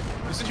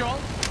 Is this your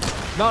ult?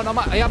 No,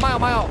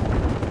 my ult.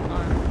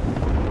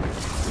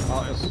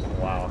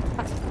 Wow.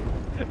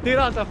 Dude,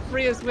 that's the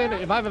freest win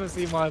if I've ever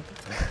seen one.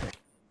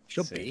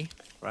 Should be,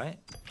 right?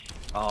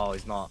 Oh,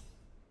 he's not.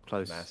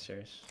 Close.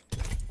 Masters.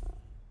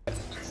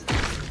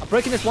 I'm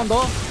breaking this one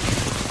door.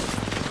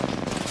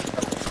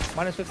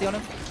 Minus 50 on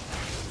him.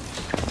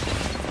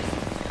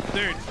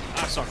 Dude,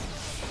 sorry.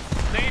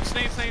 Nades.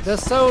 They're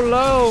so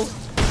low.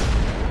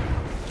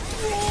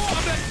 Oh,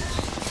 I'm dead.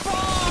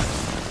 Fuck!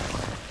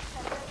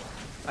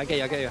 I get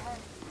you.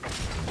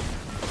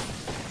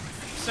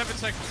 7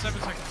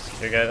 seconds.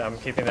 You're good. I'm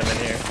keeping them in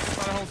here.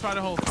 Try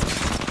to hold.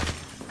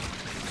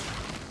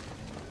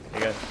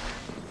 You're good.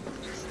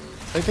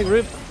 Big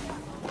roof.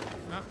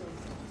 Yeah.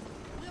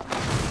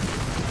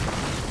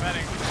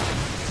 Batting.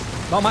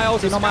 Not my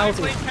ulti, This guy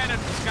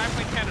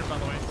playing cannon, by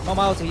the way. Not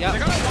my ulti, yeah. They're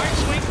gonna wide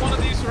swing one of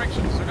these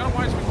directions.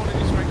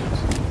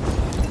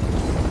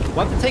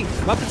 We'll have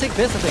to take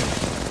this, I think.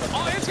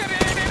 Oh, it's gonna.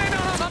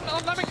 On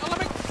lemming.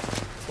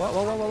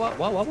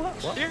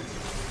 What? Here.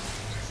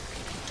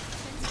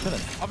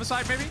 Chilling. Other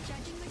side, maybe?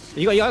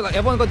 You got,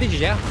 everyone got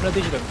digits, yeah? No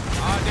digits. Digits.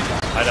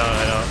 I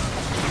don't.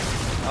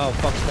 Oh,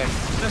 fuck's sake.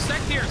 They're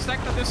stacked here.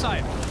 Stacked on this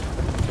side.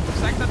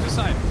 Stacked on this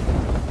side.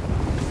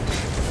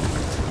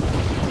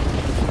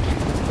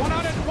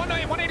 100,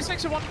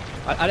 186 and one.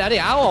 Are they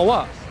out or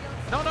what?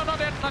 No, not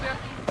yet.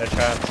 They're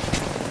trapped.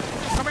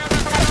 Come here.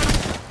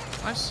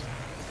 Nice.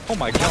 Oh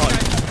my god.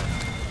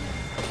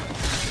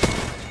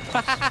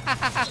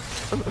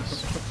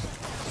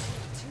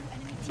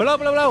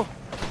 Below.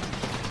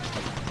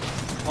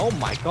 Oh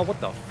my god, what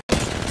the?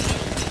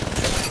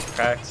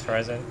 Cracked,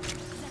 Horizon.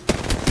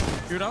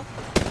 You know?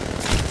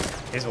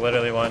 He's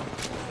literally one.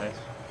 Nice.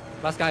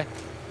 Last guy.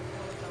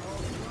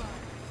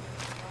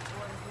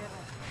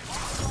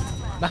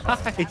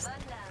 Nice.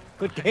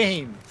 Good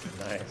game.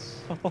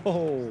 Nice.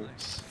 Oh.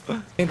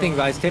 Same thing,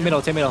 guys. 10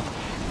 middle.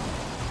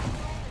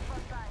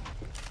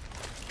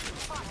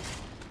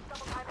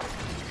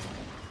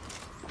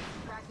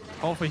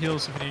 Call for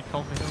heals if you need.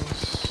 Call for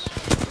heals.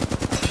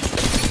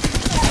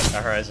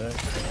 Horizon.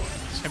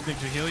 Attempting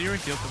to heal you.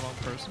 Healed the wrong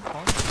person.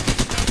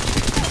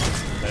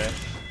 Okay.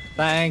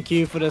 Thank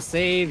you for the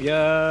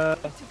savior.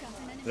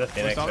 There's a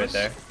Phoenix right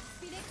there.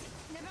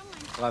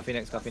 Got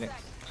Phoenix.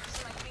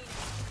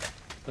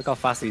 Look how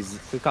fast these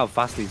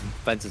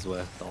fences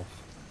were. Oh,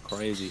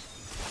 crazy.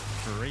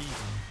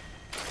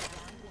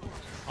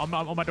 On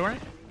my door.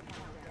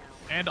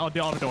 And on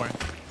the other door.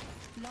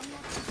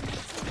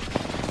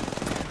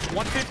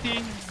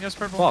 150. Yes,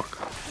 purple. Fuck.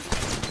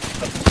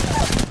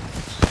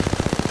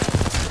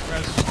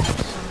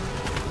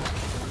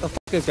 What the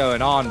fuck is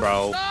going on,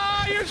 bro?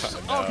 Ah, you're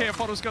okay, I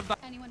thought it was gonna die.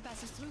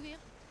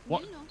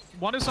 What?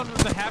 One is on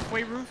the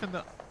halfway roof and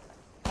the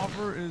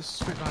other is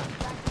straight behind.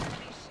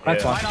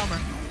 That's fine. Light armor.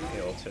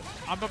 He ulted.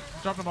 I'm gonna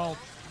drop them all.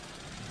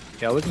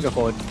 Yeah, we can go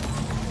forward.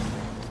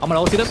 I'm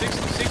gonna ulti them.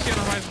 60 on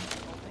the horizon.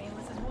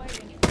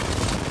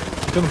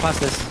 Coming past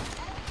this.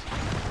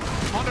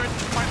 100,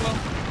 quite low.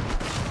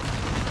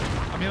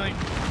 I'm healing.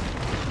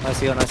 Nice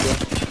heal.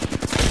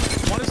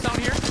 One is down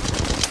here.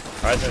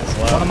 Horizon is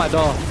low.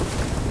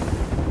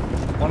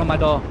 One on my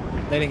door.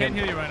 Nading Can't him.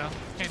 heal you right now.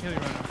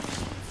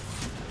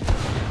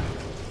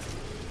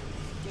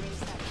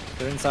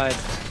 They're inside.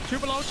 Two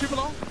below.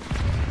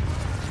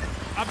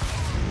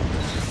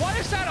 What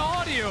is that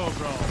audio,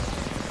 bro?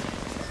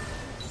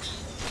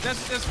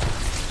 That's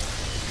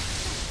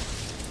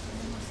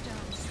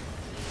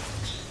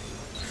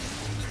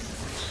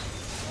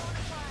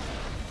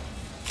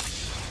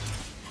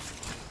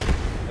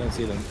Don't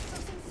see them.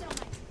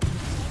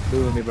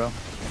 Blue with me, bro.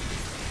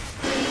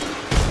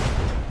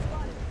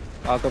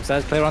 I'll go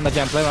upstairs. Play around the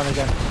gem.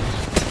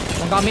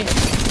 One got me.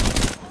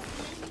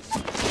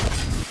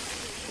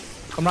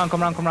 Come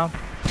round.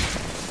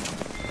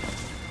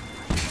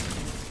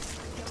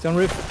 Stay on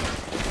roof.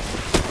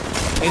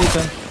 80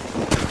 turn.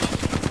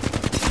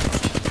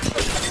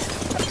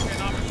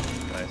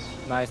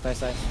 Nice.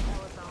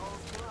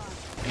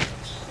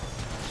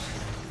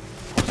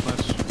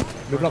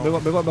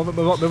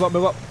 Move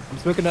up. I'm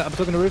smoking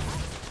the roof.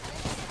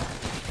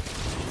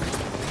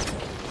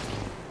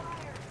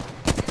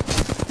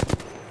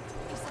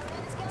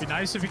 be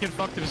nice if we can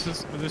fuck this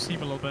with this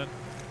team a little bit.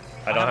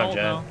 I don't have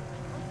gen.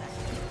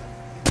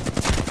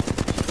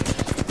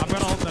 I'm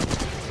gonna ult them.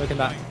 Look at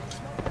that.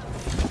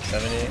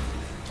 70.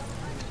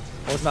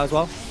 Ultimate as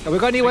well. Have we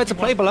got anywhere to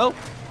play below?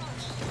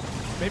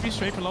 Maybe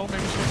straight below.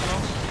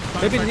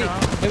 Maybe to these. I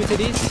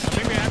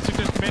think we have to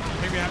just commit.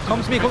 Maybe we have to.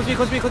 Come to me. Okay.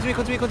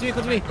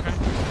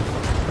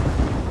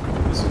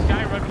 This is the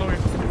guy right below you.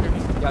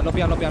 Yeah, not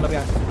behind.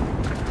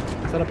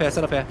 Set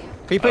up here.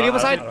 Can you play the other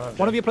side?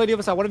 One of you play the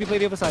other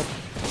side.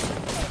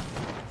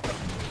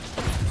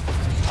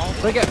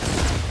 Break it.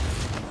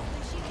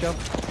 Go.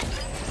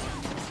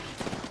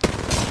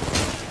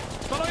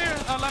 Follow here.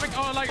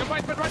 Like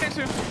right next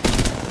to him.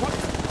 What?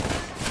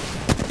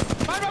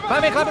 Climb him.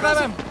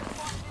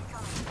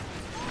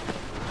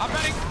 I'm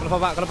running. Gonna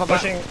fall back.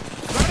 Pushing. Run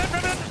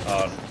it.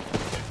 Oh.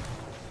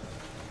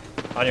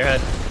 On your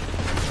head.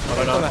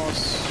 Oh no.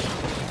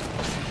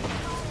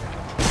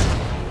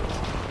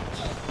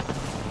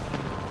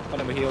 One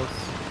of my heals.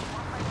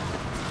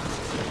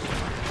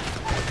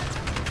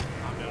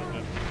 I'm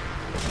dead.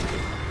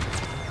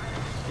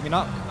 Give me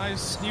not.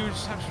 Nice.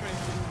 Huge hamstring.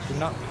 Give me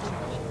not.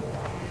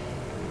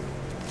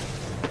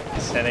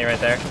 He's standing right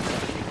there.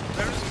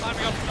 They're just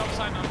climbing up the other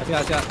side now. I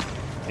see that.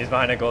 He's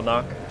behind a gold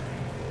knock.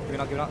 Give me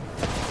not.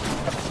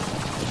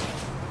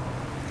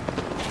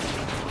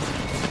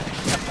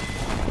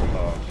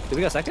 Oh. Did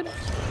we get a second?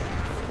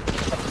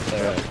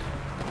 There.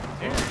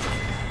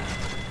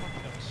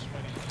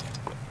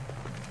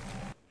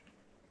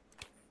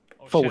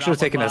 Fuck, we should have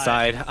taken it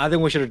aside. I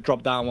think we should have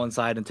dropped down one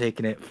side and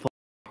taken it.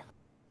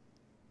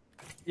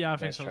 Yeah, I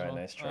think Nice so. try, as well.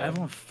 nice try.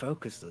 Everyone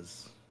focused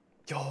us.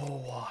 Yo,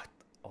 what?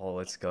 Oh,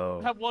 let's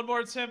go. Have one more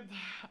attempt.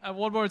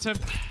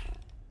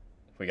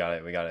 We got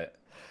it.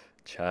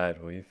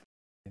 Chad, we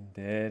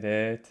did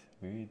it.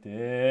 We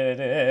did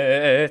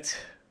it.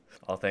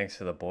 All thanks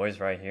to the boys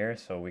right here.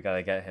 So we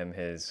gotta get him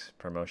his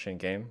promotion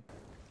game.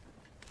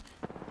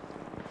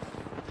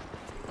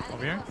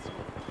 Over here.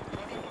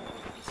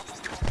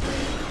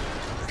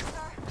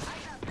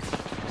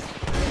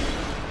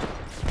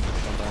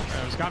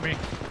 Got me.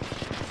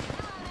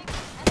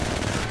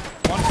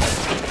 One.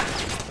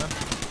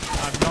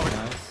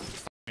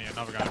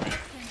 Another guy.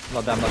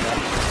 Not that, not that.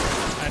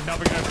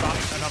 Another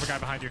guy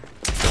behind you.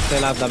 Stay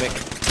alive, Davik.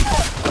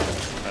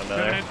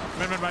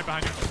 Min right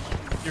behind you.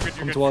 You're good,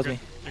 Come towards me.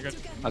 You're good.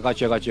 I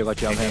got you. I'm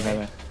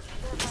here.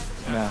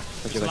 Yeah,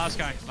 It's the last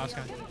guy.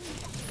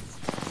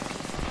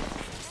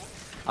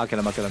 I'll kill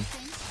him. It's a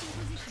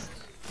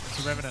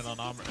Revenant on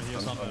armor. He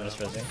is on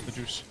the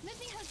juice.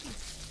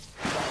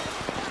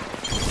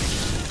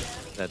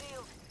 Dead.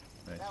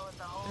 Nice.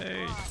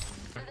 Hey.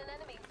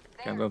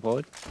 Okay, I'm going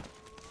forward.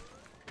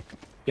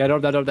 Yeah,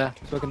 drop there.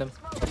 Smoking them.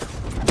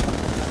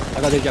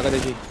 I got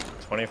DG.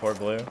 24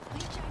 blue.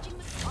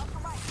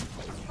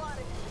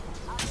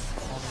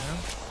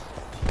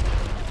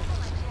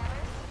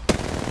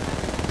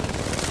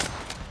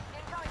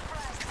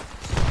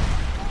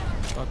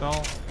 Got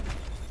down.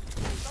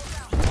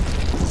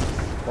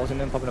 Bolting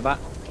them, popping the back.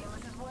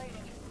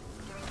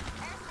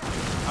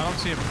 I don't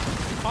see him.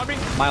 Bobby.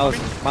 Miles.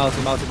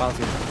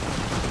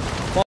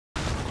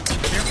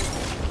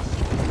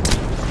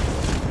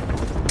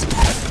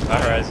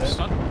 Horizon.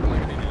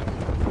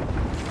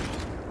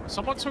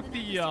 Someone took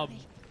the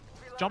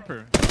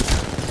jumper.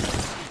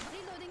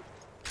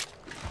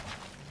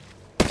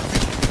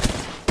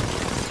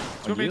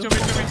 To me.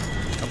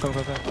 I'm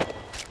coming.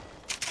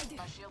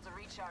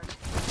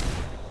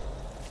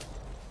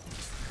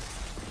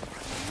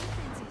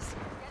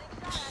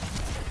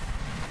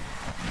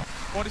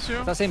 What is you?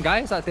 Is that same guy?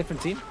 Is that a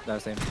different team? No,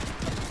 same.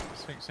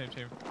 Same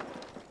team.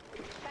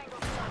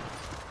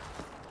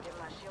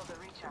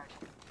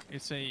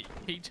 It's a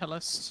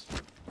Catalyst.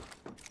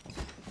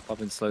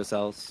 Popping slow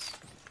cells.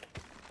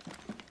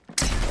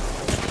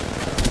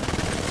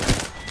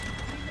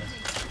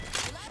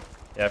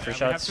 Yeah, free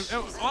shots.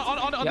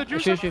 On the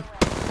juice. Shoot.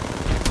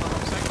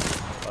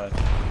 Five.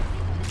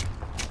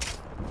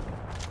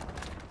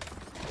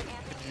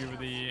 Hit you with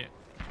the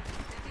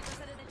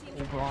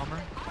over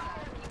armor.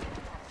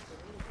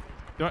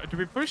 Do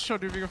we push or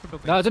do we go for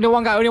building? No, it's only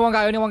one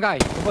guy.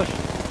 Push.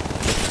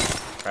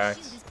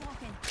 Cracked.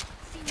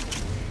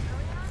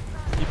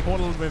 He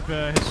portaled with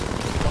his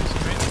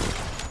Wattson mate.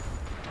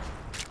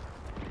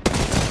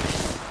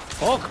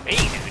 Fuck me,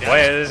 dude.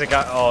 Wait, there's a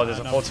guy. Oh, there's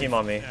a full team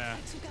on me. Yeah.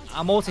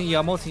 I'm ulting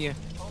you. Maybe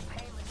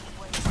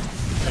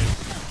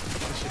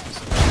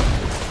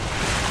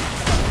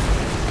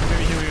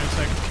heal you in a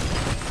sec.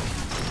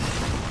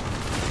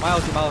 My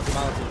ulti.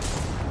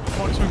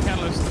 One to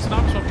catalyst. There's an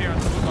arm swap here on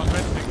the blue dot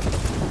red thing.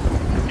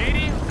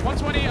 80,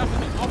 120,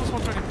 almost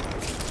 120.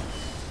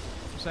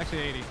 It's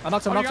actually 80. I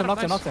knocked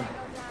him.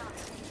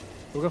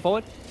 We'll go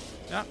forward.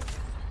 Yeah.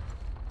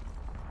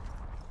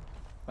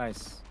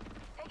 Nice.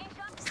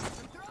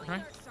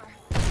 Okay.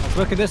 I'm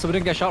smoking this so we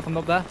didn't get shot from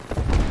up there.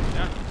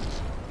 Yeah.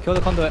 Kill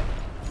the conduit.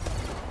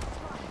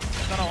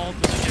 Gonna ult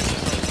this again.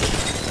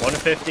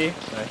 150.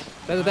 Nice.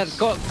 Let's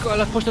go,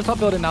 let's push the top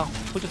building now.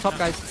 Push the top,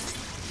 guys.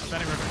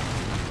 Standing river.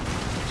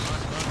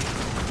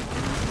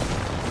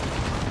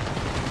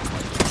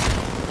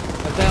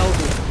 Let's get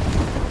ulti.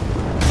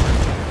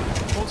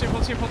 Full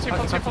team. I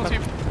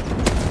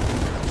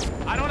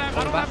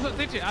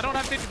don't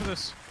have digi for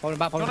this. Hold him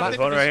back. There's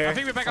one right here. I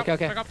think we back up.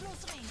 Okay. Back up.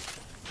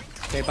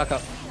 Okay, back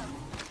up.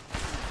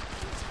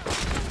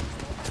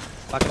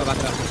 Back up.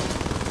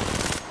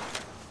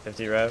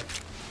 50 rev.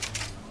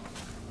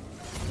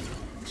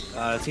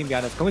 Team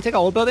behind us. Can we take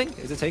our old building?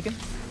 Is it taken?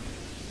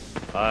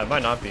 It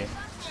might not be.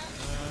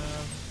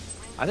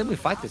 I think we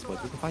fight this, boys.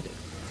 We can fight it.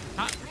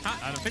 I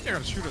don't think they're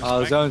gonna shoot us.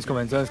 Oh, zone's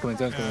coming.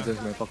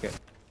 Fuck it.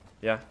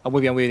 Yeah. I'm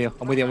with you. I'm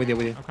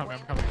coming.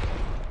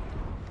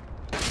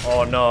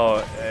 Oh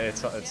no,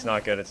 it's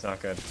not good.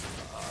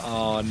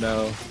 Oh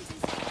no.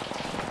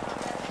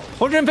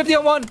 150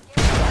 on one.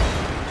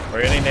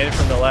 We're getting naded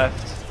from the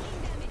left.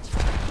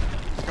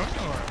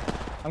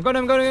 I'm going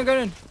in.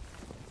 Revenant.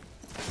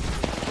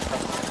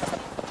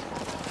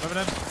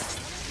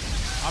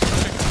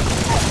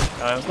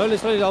 I'm pushing.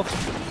 Slowly off.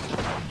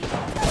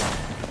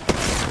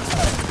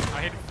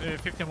 I hit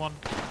 51.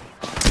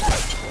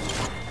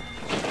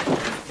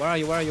 Where are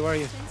you? Right here.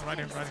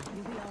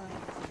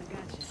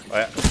 Oh,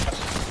 yeah.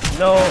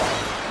 No.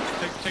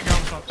 Take your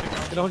arm swap.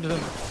 Get 100 of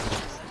them.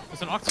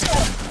 There's an Oxy.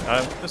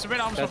 There's a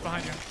red arm swap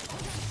behind you.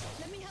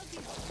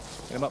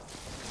 Get him up.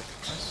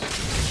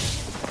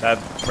 That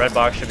red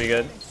box should be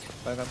good.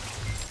 Back up.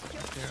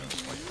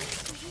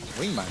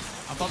 Wingman.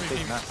 I'm probably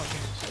team.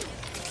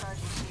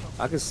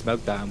 I can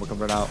smoke that and we can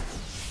run out.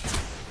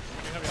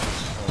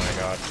 Oh my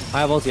god. I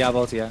have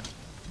ulti, yeah.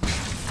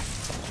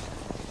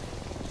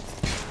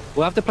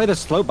 We'll have to play the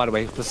slope, by the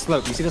way. The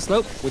slope. You see the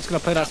slope? We're just gonna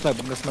play that slope.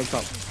 I'm gonna smoke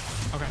top.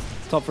 Okay.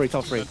 Top three. I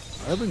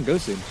hope we can go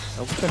soon.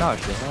 I'll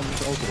finish this. I'm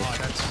just ulti. Oh,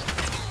 that's...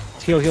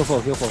 Heal full.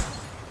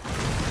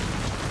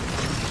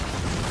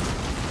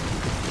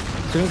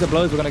 As soon as it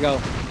blows, we're gonna go.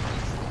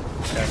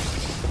 Okay.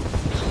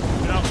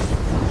 No.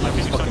 My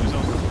PC stuck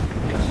himself.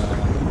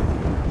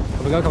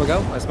 Can we go?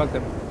 I smoked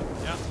them.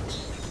 Yeah.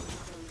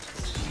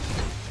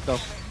 Go.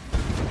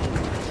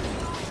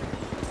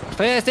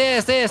 Stay.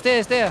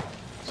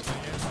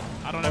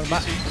 I don't have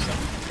PC, so...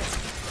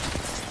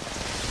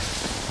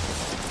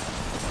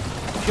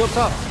 Two up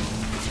top.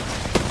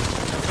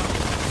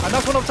 I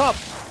knocked one up top.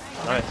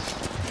 Nice.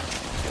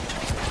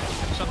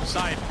 Didn't shot the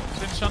side.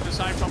 Didn't shot the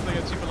side properly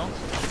at below.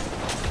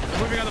 They're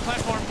moving on the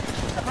platform.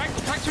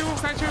 Crack two.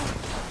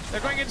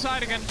 They're going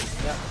inside again.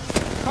 Yeah.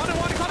 Corner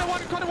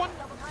one.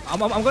 I'm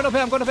going up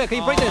here. Can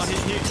you break this?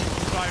 He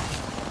survived.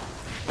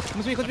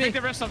 Comes me. Take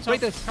the rest up top.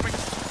 Break this. Coming.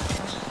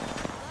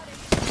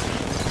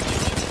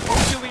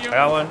 I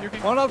got one.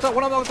 One up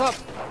top.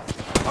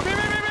 Okay,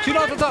 Two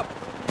down on top.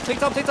 Take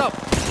top.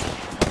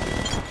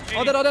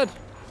 All dead.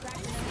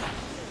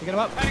 You get him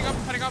up.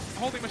 Heading up.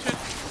 Holding my shit.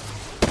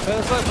 Play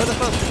this first.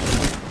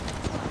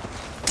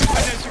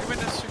 You can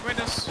win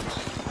this.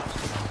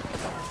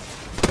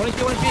 One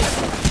HP.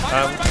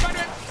 Nice.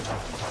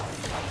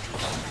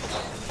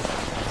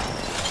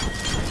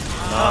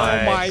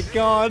 Oh my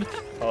god.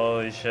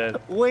 Holy shit.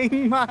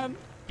 Wingman.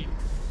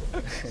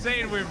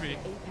 Say it with me.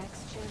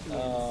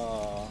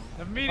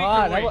 The meeting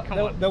come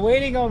on. They're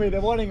waiting on me.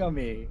 They're waiting on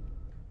me.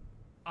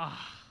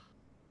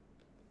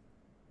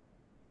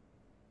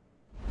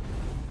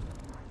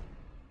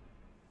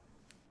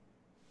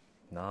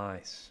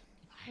 Nice.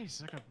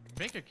 Like a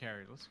mega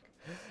carry. Let's go.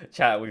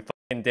 Chat, we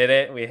fucking did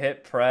it. We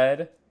hit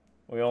Pred.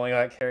 We only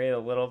got carried a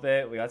little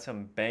bit. We got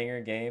some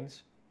banger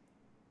games.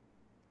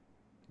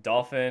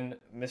 Dolphin,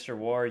 Mr.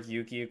 War,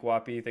 Yuki,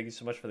 Guapi, thank you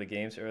so much for the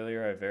games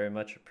earlier. I very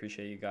much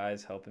appreciate you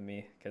guys helping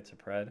me get to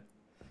Pred.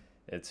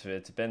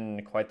 It's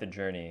been quite the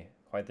journey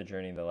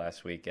the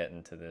last week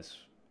getting to this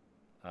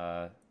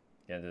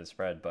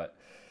spread, but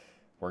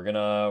I'm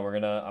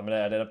gonna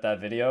edit up that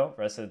video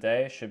rest of the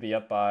day. Should be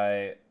up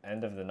by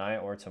end of the night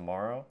or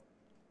tomorrow,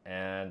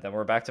 and then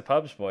we're back to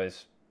pubs,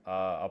 boys.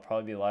 I'll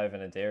probably be live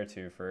in a day or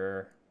two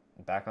for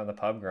back on the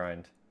pub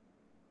grind,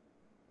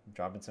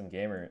 dropping some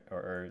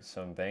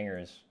some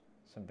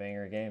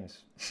banger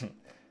games.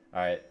 All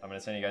right, I'm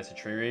gonna send you guys to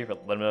Tree Reef,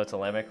 let them know it's a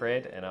Lamek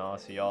raid, and I'll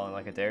see y'all in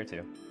like a day or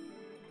two.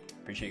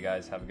 Appreciate you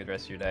guys. Have a good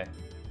rest of your day.